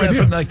 I had no idea.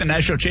 From like the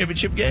national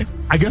championship game.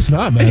 I guess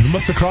not, man. It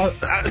must have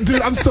crossed. Dude,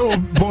 I'm so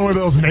blown with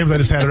those names I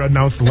just had to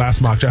announce the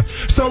last mock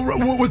draft. So,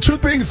 with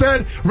truth being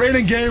said,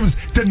 Raining Games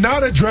did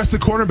not address the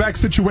cornerback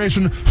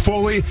situation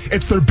fully.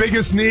 It's their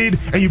biggest need,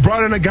 and you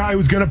brought in a guy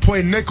who's going to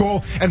play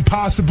nickel and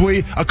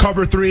possibly a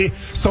cover 3.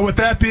 So, with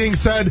that being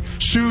said,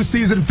 Shoe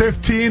season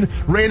 15,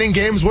 Raining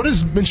Games. What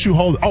does Minshew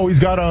hold? Oh,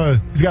 he's got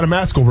a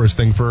mask over his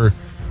thing for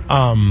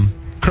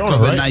Corona,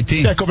 COVID-19. right?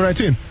 Yeah,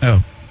 COVID-19.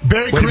 Oh.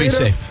 Very Way creative.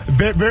 to be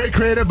safe. Very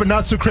creative, but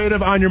not so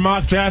creative on your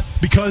mock draft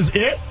because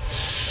it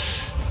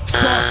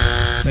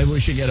sucks. Maybe we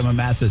should get him a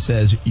mask that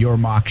says, "Your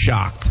mock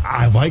shocked."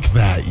 I like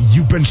that.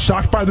 You've been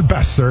shocked by the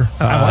best, sir.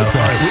 I like that.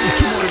 All right, we have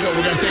 2 more to go.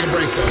 We're going to take a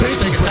break, though. Let's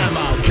take a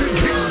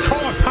timeout. Call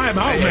a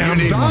timeout, man.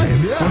 I'm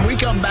dying. Yeah. When we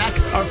come back,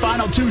 our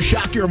final 2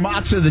 shock your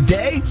mocks of the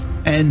day,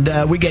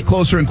 and we get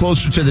closer and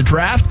closer to the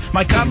draft.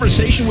 My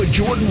conversation with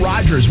Jordan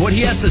Rodgers, what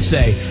he has to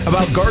say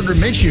about Gardner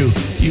Minshew.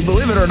 You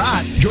believe it or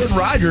not, Jordan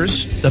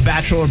Rodgers, the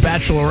Bachelor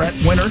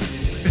Bachelorette winner,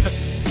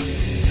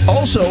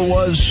 also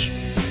was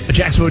a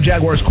Jacksonville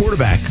Jaguars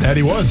quarterback. That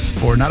he was.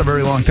 For not a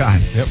very long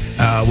time.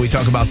 Yep. We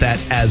talk about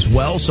that as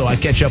well. So I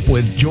catch up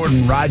with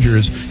Jordan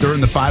Rodgers during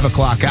the 5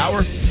 o'clock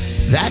hour.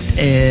 That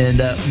and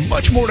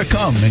much more to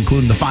come,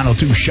 including the final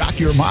 2 Shock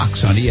Your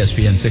Mocks on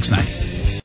ESPN 690.